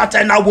says that,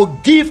 and I will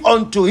give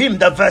unto him,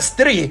 the verse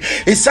 3,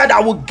 he said,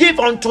 I will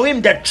give unto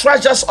him the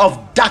treasures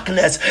of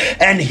darkness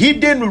and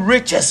hidden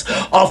riches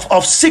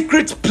of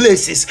secret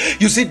places.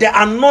 You see, the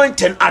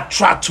anointing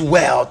attracts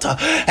wealth,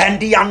 and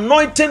the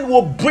anointing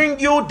will bring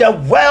you the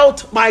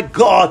wealth, my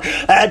God,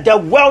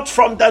 the wealth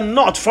from the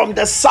north, from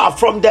the south,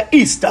 from the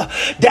east.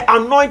 The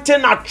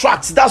anointing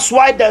attracts. That's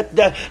why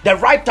the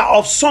writer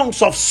of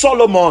Songs of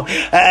Solomon,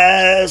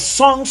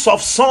 Songs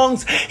of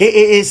Songs,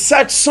 he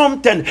said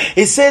something.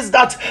 He says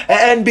that,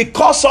 and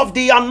because of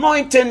the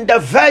anointing, the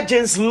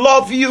virgins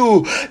love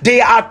you.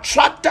 They are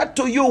attracted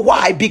to you.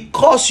 Why?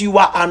 Because you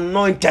are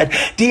anointed.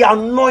 The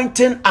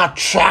anointing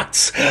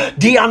attracts.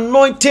 The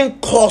anointing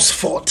calls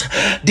forth.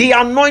 The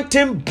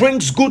anointing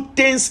brings good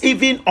things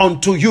even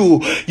unto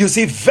you. You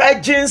see,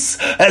 virgins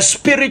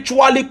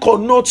spiritually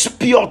connotes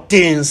pure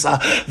things.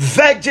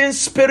 Virgins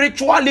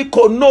spiritually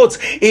connotes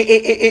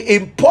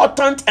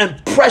important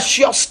and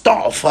precious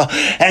stuff.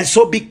 And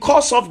so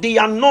because of the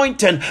anointing,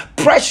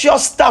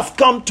 precious stuff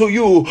come to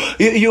you.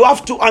 You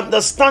have to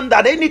understand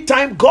that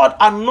anytime God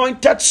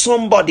anointed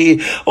somebody,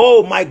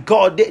 oh my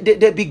God,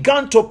 they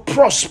began to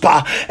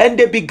prosper and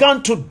they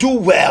began to do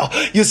well.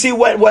 You see,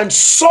 when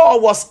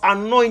Saul was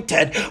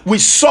anointed, we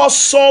saw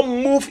Saul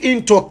move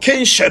into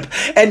kingship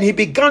and he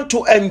began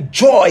to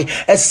enjoy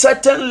a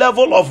certain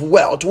level of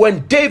wealth.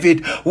 When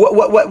David,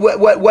 when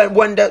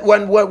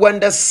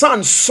the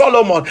son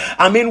Solomon,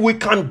 I mean, we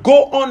can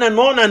go on and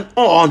on and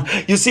on.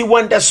 You see,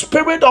 when the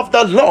Spirit of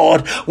the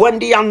Lord, when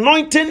the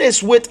anointing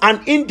is with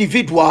an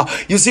individual,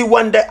 you see,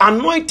 when the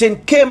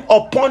anointing came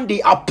upon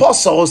the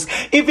apostles,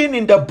 even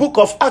in the book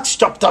of Acts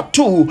chapter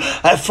 2,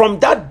 from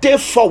that day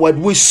forward,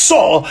 we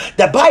saw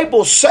the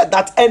Bible said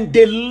that, and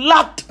they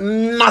lacked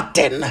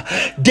nothing.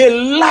 They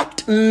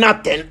lacked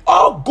nothing.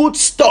 All good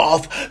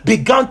stuff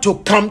began to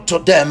come to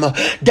them.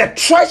 The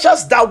treasure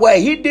treasures that were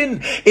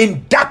hidden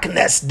in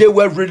darkness, they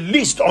were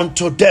released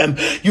unto them.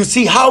 You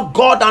see how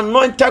God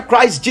anointed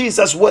Christ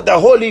Jesus with the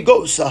Holy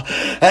Ghost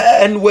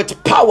and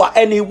with power,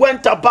 and he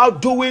went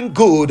about doing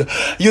good.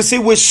 You see,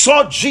 we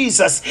saw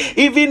Jesus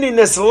even in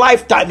his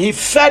lifetime. He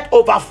fed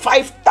over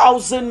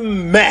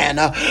 5,000 men,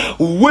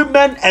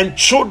 women and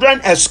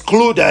children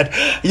excluded.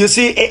 You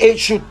see, it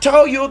should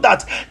tell you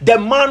that the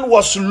man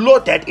was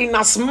loaded, in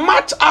as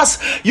much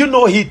as,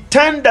 he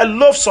turned the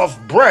loaves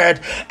of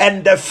bread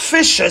and the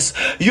fishes,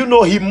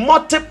 he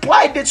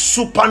multiplied it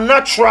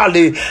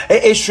supernaturally.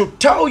 It should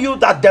tell you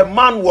that the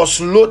man was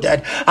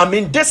loaded. I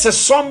mean, this is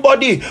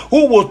somebody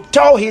who will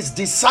tell his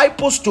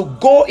disciples to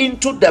go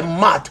into the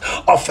mouth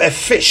of a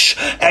fish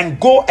and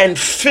go and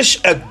fish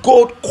a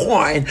gold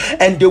coin,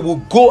 and they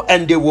will go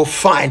and they will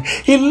find.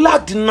 He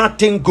lacked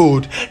nothing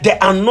good. The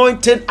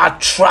anointing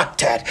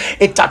attracted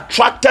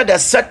a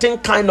certain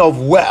kind of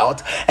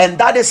wealth, and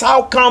that is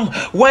how come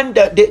when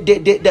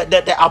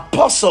the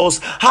apostles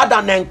had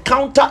an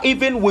encounter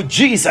even with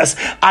Jesus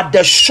at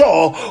the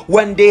shore,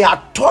 when they had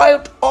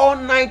toiled all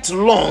night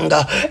long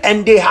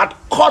and they had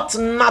caught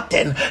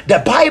nothing.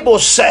 The Bible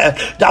said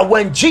that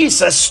when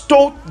Jesus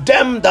told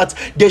them that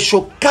they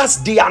should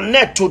cast their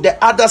net to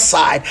the other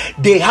side,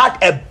 they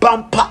had a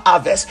bumper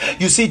harvest.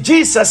 You see,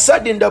 Jesus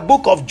said in the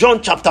book of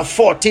John chapter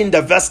 14,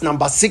 the verse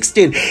number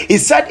 16, he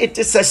said, it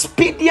is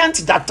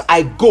expedient that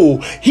I go.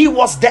 He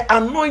was the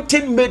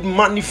anointing made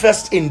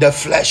manifest in the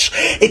flesh.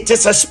 It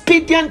is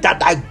expedient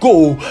that I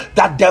go,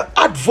 that the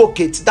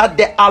advocate, that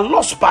the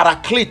allos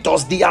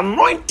parakletos, the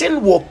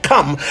anointing will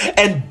come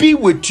and be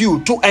with you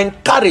to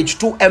encourage,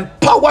 to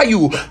empower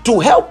you,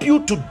 to help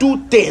you to do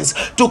things,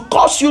 to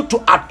cause you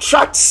to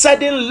attract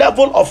certain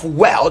level of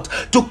wealth,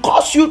 to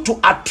cause you to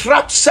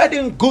attract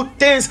certain good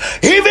things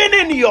even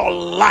in your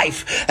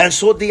life. And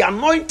so the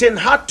anointing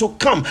had to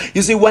come.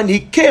 You see, when he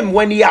came,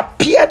 when he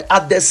appeared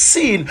at the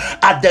scene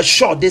at the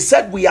shore, they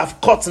said, we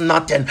have caught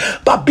nothing.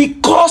 But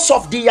because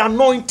of the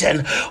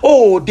anointing,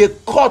 they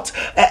caught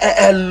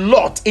a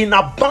lot in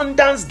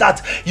abundance.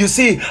 That, you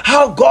see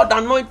how God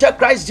anointed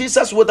Christ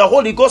Jesus with the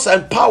Holy Ghost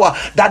and power,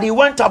 that he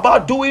went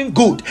about doing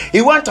good.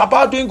 He went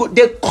about doing good.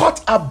 They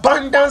caught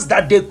abundance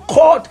that they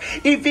called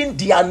even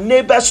their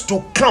neighbors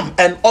to come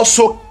and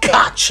also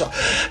catch.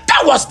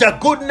 That was the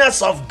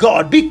goodness of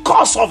God,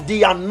 because of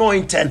the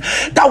anointing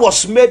that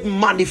was made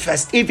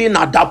manifest even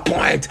at that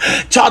point.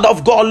 Child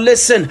of God,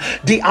 listen,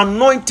 the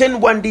anointing,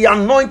 when the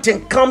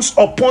anointing comes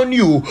upon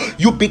you,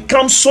 you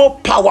become so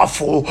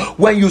powerful.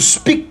 When you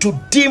speak to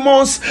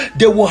demons,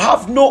 they will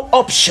have no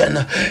option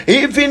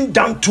even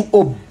than to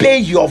obey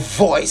your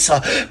voice,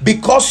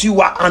 because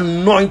you are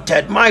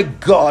anointed. My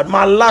God,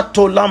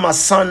 Malato Lama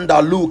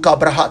Sanda Luka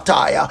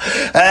Brahataya.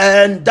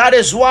 And that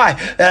is why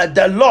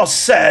the Lord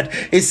said,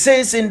 it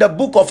says in the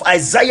book of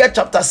Isaiah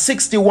chapter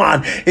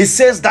 61, it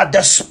says that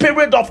the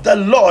Spirit of the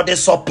Lord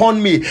is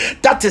upon me.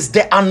 That is,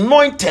 the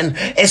anointing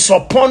is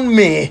upon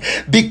me,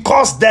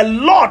 because the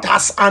Lord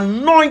has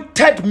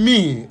anointed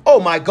me. Oh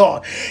my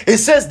God. It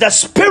says the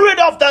Spirit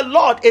of the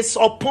Lord is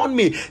upon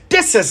me.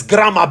 This is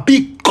grammar,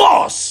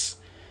 because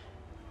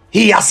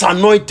he has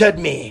anointed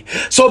me.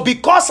 So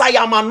because I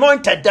am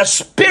anointed, the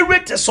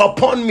Spirit is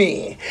upon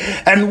me.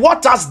 And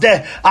what has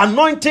the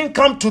anointing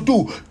come to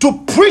do?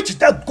 To preach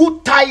the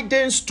good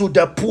tidings to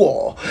the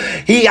poor.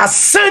 He has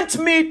sent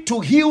me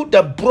to heal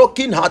the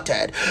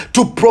brokenhearted,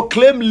 to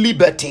proclaim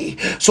liberty.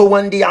 So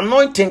when the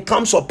anointing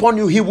comes upon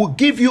you, he will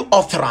give you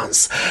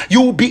utterance.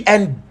 You will be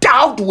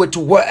endowed with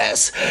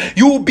words.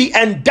 You will be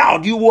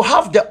endowed. You will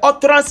have the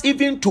utterance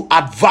even to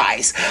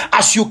advise.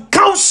 As you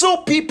counsel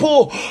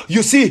people,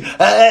 you see,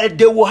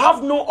 they will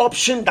have no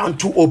option than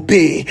to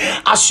obey.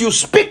 As you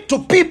speak to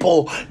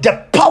people,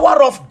 the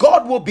power of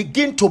God will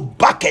begin to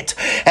back it,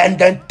 and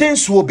then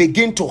things will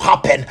begin to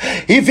happen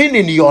even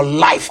in your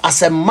life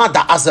as a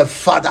mother, as a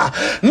father.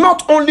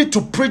 Not only to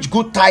preach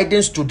good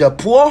tidings to the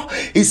poor,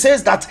 he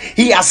says that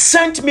he has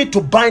sent me to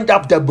bind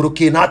up the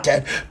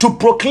brokenhearted, to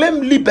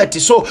proclaim liberty.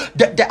 So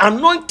the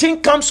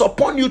anointing comes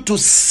upon you to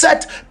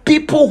set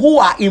people who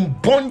are in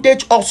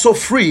bondage also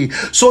free.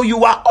 So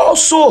you are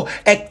also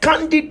a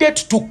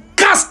candidate to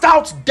cast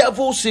out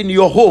devils in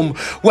your home.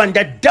 When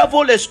the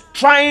devil is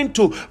trying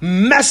to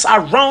mess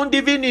around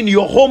even in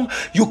your home,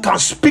 you can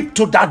speak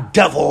to that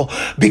devil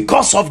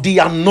because of the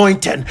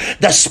anointing.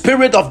 The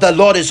Spirit of the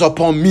Lord is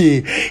upon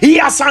me. He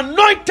has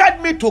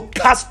anointed me to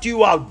cast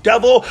you out,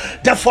 devil.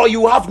 Therefore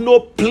you have no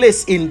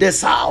place in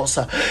this house.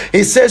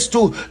 He says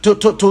to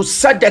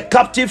set the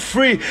captive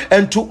free,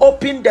 and to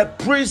open the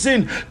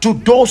prison to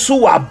those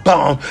who are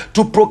bound,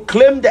 to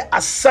proclaim the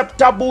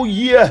acceptable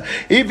year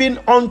even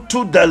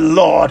unto the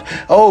Lord.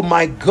 Oh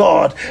my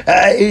God.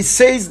 He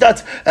says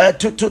that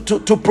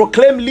to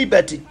proclaim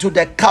liberty to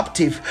the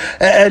captive,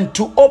 and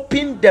to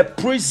open the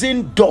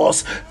prison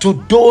doors to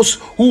those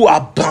who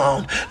are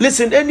bound.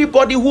 Listen,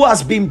 anybody who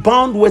has been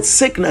bound with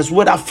sickness,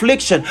 with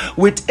affliction,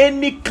 with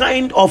any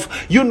kind of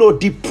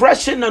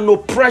depression and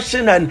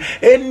oppression, and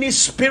any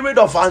spirit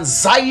of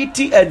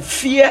anxiety and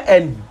fear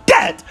and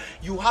death,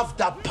 You have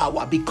that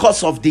power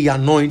because of the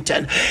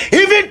anointing,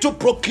 even to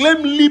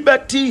proclaim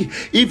liberty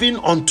even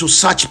unto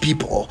such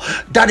people.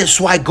 That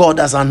is why God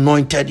has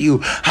anointed you.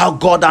 How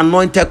God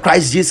anointed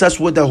Christ Jesus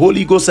with the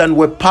Holy Ghost and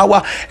with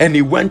power, and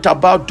he went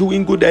about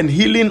doing good and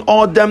healing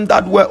all them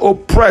that were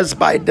oppressed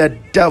by the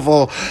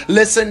devil.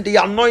 Listen, the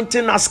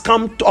anointing has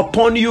come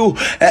upon you,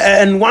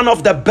 and one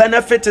of the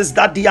benefits is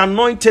that the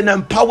anointing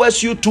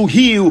empowers you to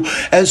heal.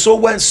 And so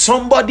when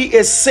somebody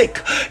is sick,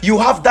 you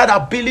have that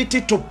ability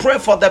to pray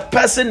for the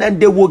person and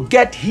they will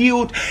get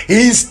healed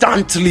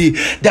instantly.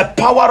 The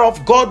power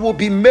of God will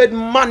be made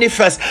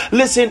manifest.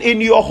 Listen, in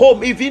your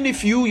home, even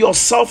if you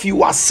yourself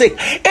you are sick,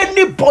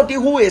 anybody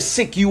who is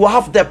sick, you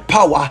have the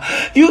power.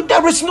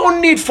 There is no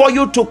need for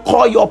you to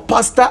call your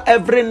pastor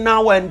every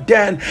now and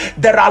then.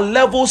 There are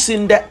levels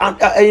in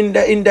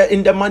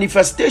the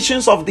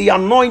manifestations of the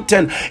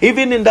anointing,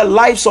 even in the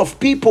lives of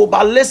people.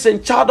 But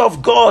listen, child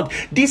of God,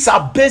 these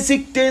are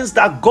basic things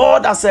that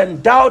God has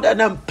endowed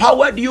and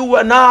empowered you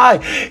and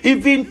I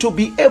even to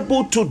be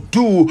able to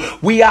do.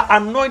 We are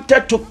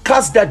anointed to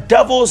cast the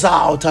devils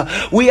out.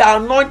 We are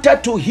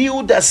anointed to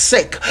heal the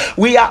sick.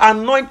 We are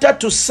anointed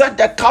to set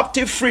the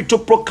captive free, to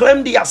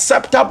proclaim the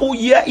acceptable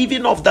year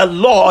even of the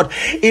Lord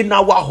in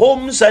our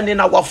homes and in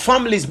our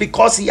families,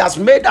 because he has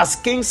made us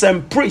kings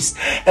and priests.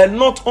 And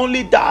not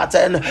only that,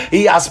 and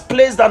he has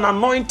placed an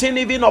anointing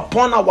even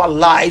upon our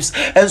lives.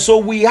 And so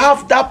we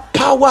have that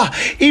power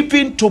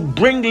even to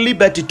bring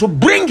liberty, to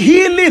bring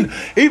healing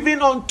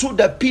even unto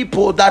the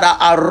people that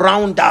are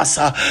around us.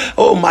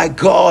 Oh my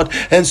God.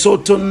 And so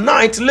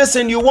tonight,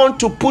 listen, you want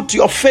to put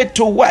your faith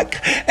to work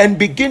and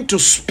begin to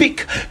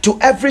speak to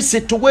every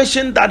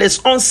situation that is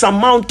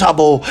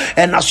unsurmountable.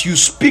 And as you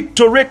speak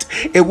to it,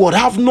 it will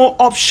have no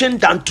option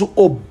than to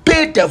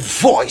obey the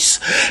voice,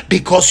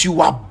 because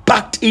you are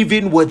backed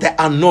even with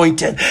the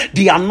anointing.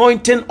 The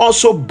anointing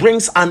also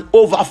brings an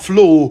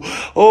overflow.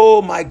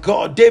 Oh my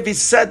God. David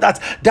said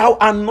that thou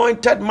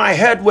anointed my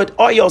head with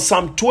oil.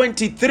 Psalm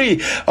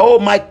 23. Oh,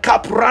 my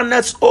cup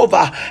runneth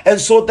over.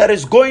 And so there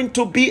is going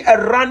to be a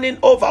running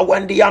over.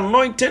 When the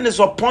anointing is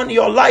upon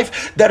your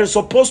life, there is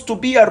supposed to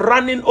be a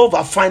running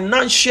over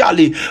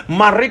financially,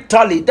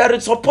 maritally. There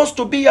is supposed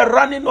to be a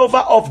running over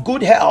of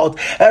good health,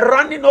 a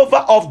running over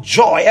of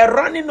joy, a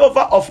running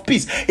over of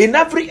peace. In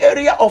every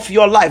area of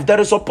your life, there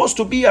is supposed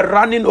to be a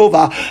running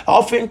over.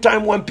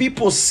 Oftentimes when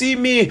people see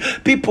me,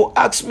 people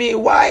ask me,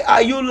 why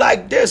are you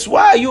like this?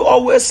 Why are you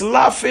always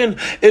laughing?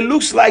 It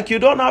looks like you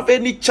don't have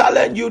any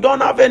challenge, you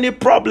don't have any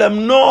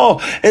problem. No,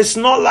 it's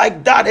not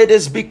like that. It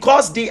is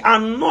because the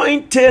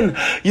anointing,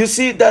 you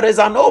see, there is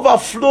an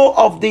overflow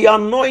of the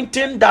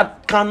anointing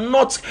that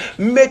cannot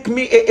make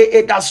me,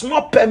 it does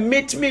not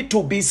permit me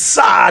to be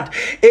sad.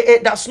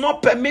 It does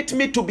not permit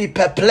me to be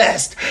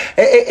perplexed.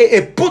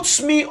 It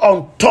puts me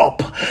on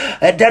top.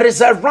 There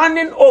is a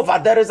running over.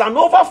 There is an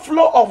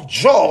overflow of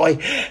joy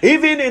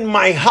even in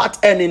my heart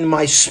and in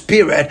my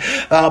spirit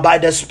by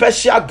the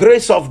special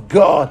grace of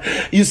God.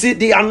 You see,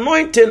 the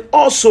anointing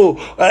also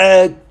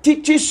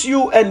teaches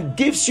you and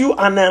gives you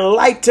an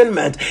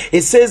enlightenment.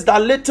 It says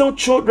that little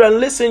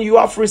children, listen, you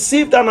have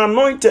received an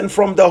anointing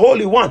from the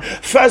Holy One.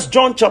 1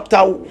 John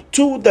chapter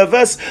 2, the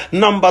verse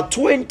number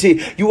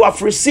 20. You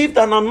have received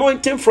an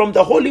anointing from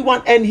the Holy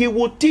One, and he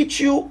will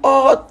teach you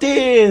all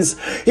things.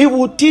 He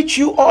will teach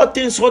you all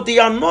things. So the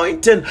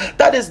anointing,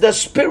 that is the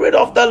Spirit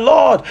of the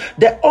Lord,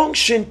 the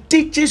unction,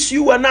 teaches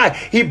you and I.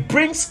 He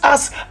brings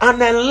us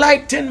an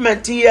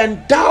enlightenment. He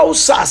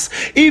endows us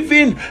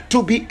even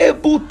to be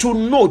able to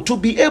know, to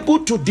be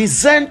able to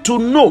discern, to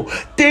know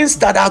things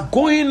that are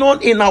going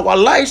on in our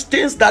lives,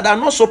 things that are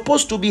not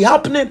supposed to be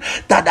happening,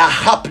 that are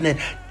happening.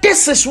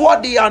 This is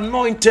what the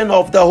anointing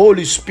of the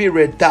Holy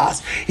Spirit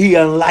does. He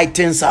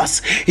enlightens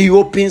us. He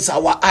opens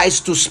our eyes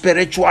to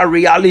spiritual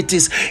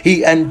realities.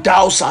 He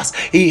endows us.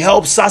 He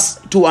helps us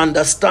to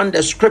understand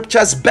the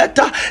scriptures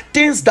better.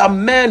 Things that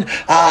men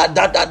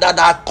that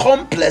are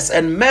complex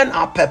and men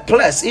are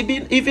perplexed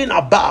even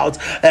about.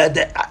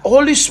 The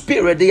Holy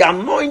Spirit, the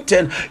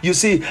anointing, you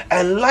see,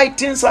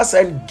 enlightens us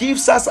and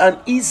gives us an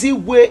easy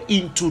way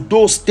into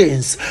those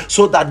things,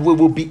 so that we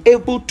will be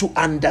able to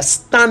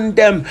understand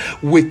them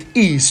with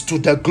ease, to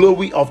the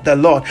glory of the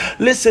Lord.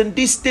 Listen,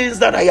 these things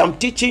that I am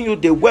teaching you,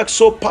 they work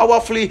so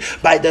powerfully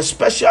by the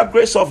special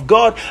grace of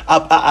God.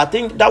 I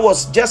think that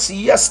was just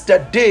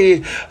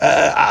yesterday,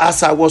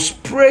 as I was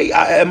praying,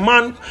 a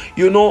man,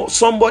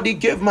 somebody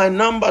gave my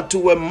number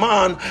to a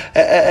man,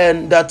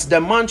 and that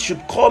the man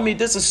should call me.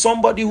 This is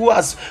somebody who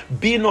has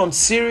been on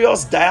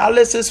serious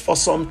dialysis for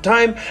some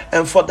time,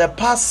 and for the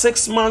past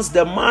 6 months,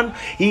 the man,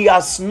 he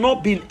has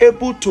not been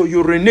able to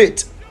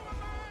urinate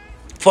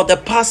for the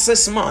past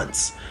 6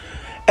 months.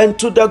 And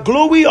to the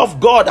glory of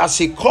God, as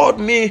he called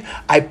me,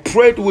 I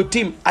prayed with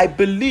him. I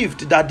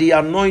believed that the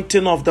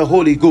anointing of the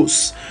Holy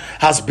Ghost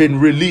has been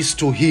released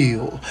to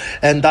heal,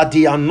 and that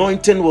the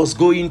anointing was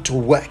going to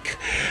work.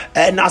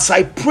 And as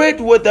I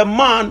prayed with the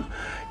man,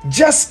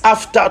 just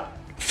after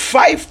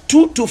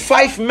 2 to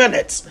 5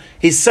 minutes,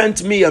 he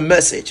sent me a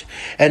message,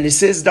 and he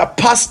says that,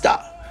 Pastor,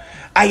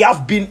 I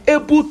have been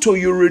able to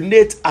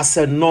urinate as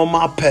a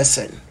normal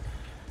person.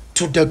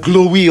 to the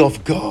glory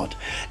of God.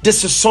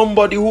 This is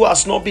somebody who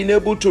has not been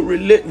able to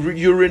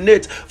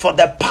urinate for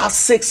the past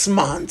 6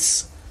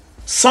 months.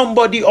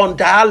 Somebody on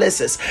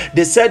dialysis,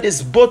 they said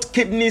his both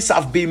kidneys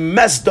have been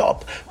messed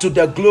up. To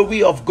the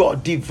glory of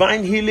God,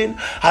 divine healing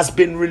has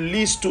been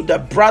released to the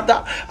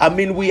brother. I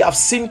mean, we have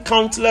seen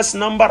countless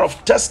number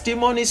of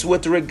testimonies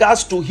with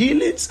regards to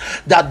healings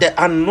that the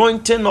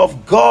anointing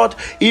of God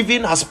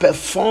even has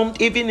performed,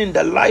 even in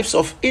the lives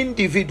of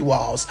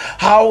individuals.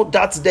 How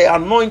that the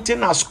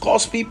anointing has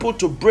caused people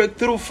to break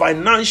through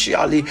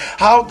financially.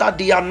 How that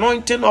the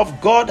anointing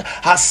of God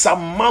has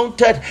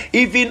surmounted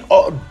even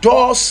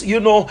doors,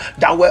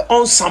 that were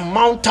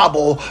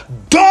unsurmountable,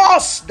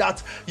 doors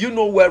that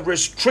were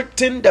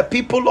restricting the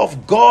people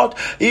of God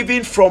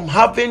even from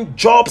having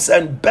jobs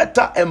and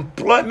better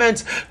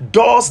employment,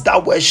 doors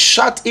that were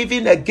shut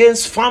even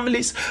against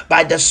families.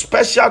 By the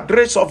special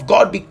grace of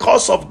God,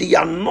 because of the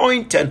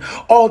anointing,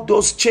 all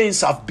those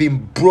chains have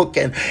been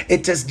broken.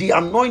 It is the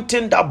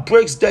anointing that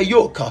breaks the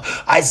yoke.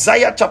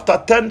 Isaiah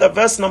chapter 10, the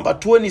verse number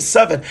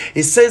 27,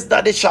 it says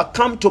that it shall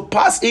come to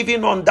pass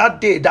even on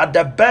that day that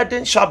the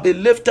burden shall be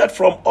lifted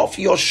from off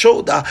your shoulder,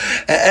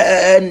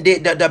 and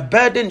the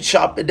burden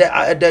shall,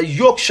 the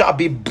yoke shall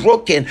be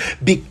broken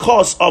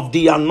because of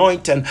the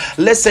anointing.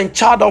 Listen,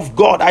 child of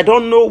God, I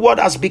don't know what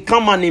has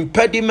become an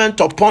impediment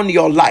upon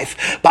your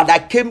life, but I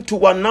came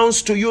to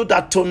announce to you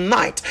that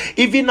tonight,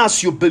 even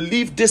as you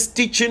believe this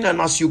teaching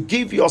and as you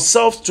give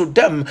yourselves to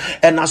them,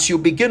 and as you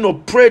begin to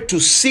pray to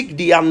seek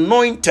the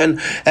anointing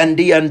and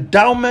the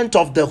endowment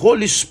of the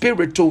Holy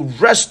Spirit to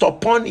rest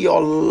upon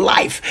your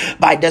life,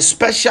 by the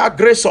special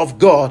grace of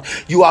God,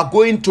 you are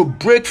going to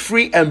break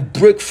free and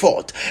break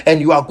forth, and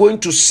you are going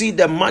to see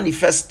the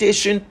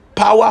manifestation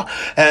power,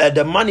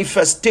 the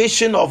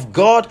manifestation of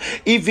God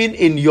even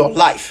in your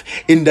life,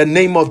 in the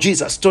name of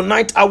Jesus.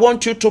 Tonight I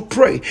want you to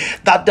pray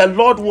that the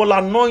Lord will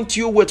anoint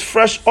you with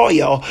fresh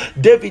oil.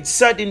 David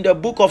said in the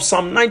book of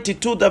Psalm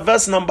 92, the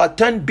verse number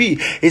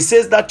 10b, it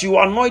says that you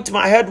anoint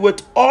my head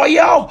with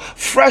oil,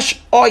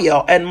 fresh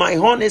oil, and my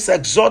horn is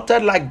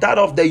exalted like that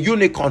of the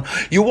unicorn.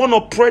 You want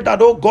to pray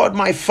that, oh God,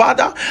 my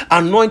Father,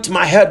 anoint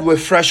my head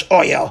with fresh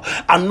oil,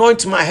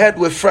 anoint my head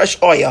with fresh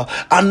oil,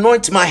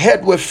 anoint my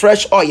head with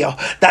fresh oil,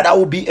 that I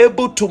will be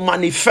able to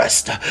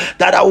manifest,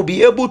 that I will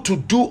be able to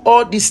do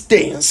all these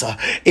things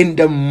in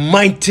the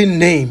mighty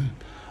name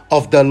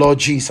of the Lord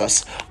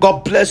Jesus.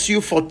 God bless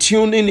you for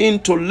tuning in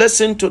to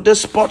listen to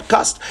this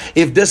podcast.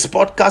 If this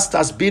podcast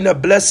has been a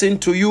blessing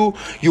to you,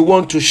 you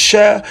want to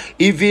share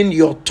even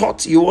your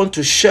thoughts, you want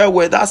to share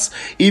with us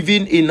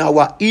even in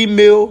our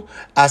email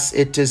as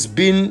it has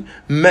been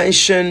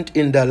mentioned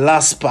in the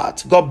last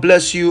part. God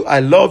bless you. I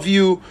love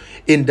you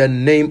in the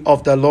name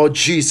of the Lord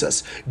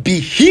Jesus. Be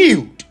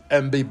healed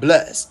and be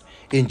blessed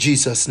in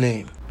Jesus'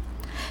 name.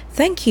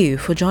 Thank you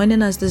for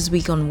joining us this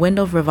week on Wind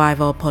of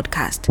Revival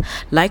podcast.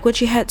 Like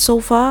what you heard so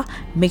far?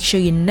 Make sure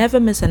you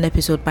never miss an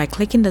episode by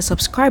clicking the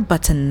subscribe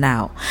button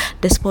now.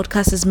 This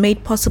podcast is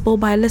made possible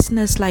by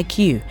listeners like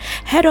you.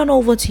 Head on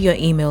over to your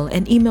email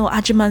and email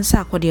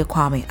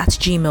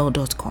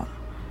ajimansakwadiekwame@gmail.com.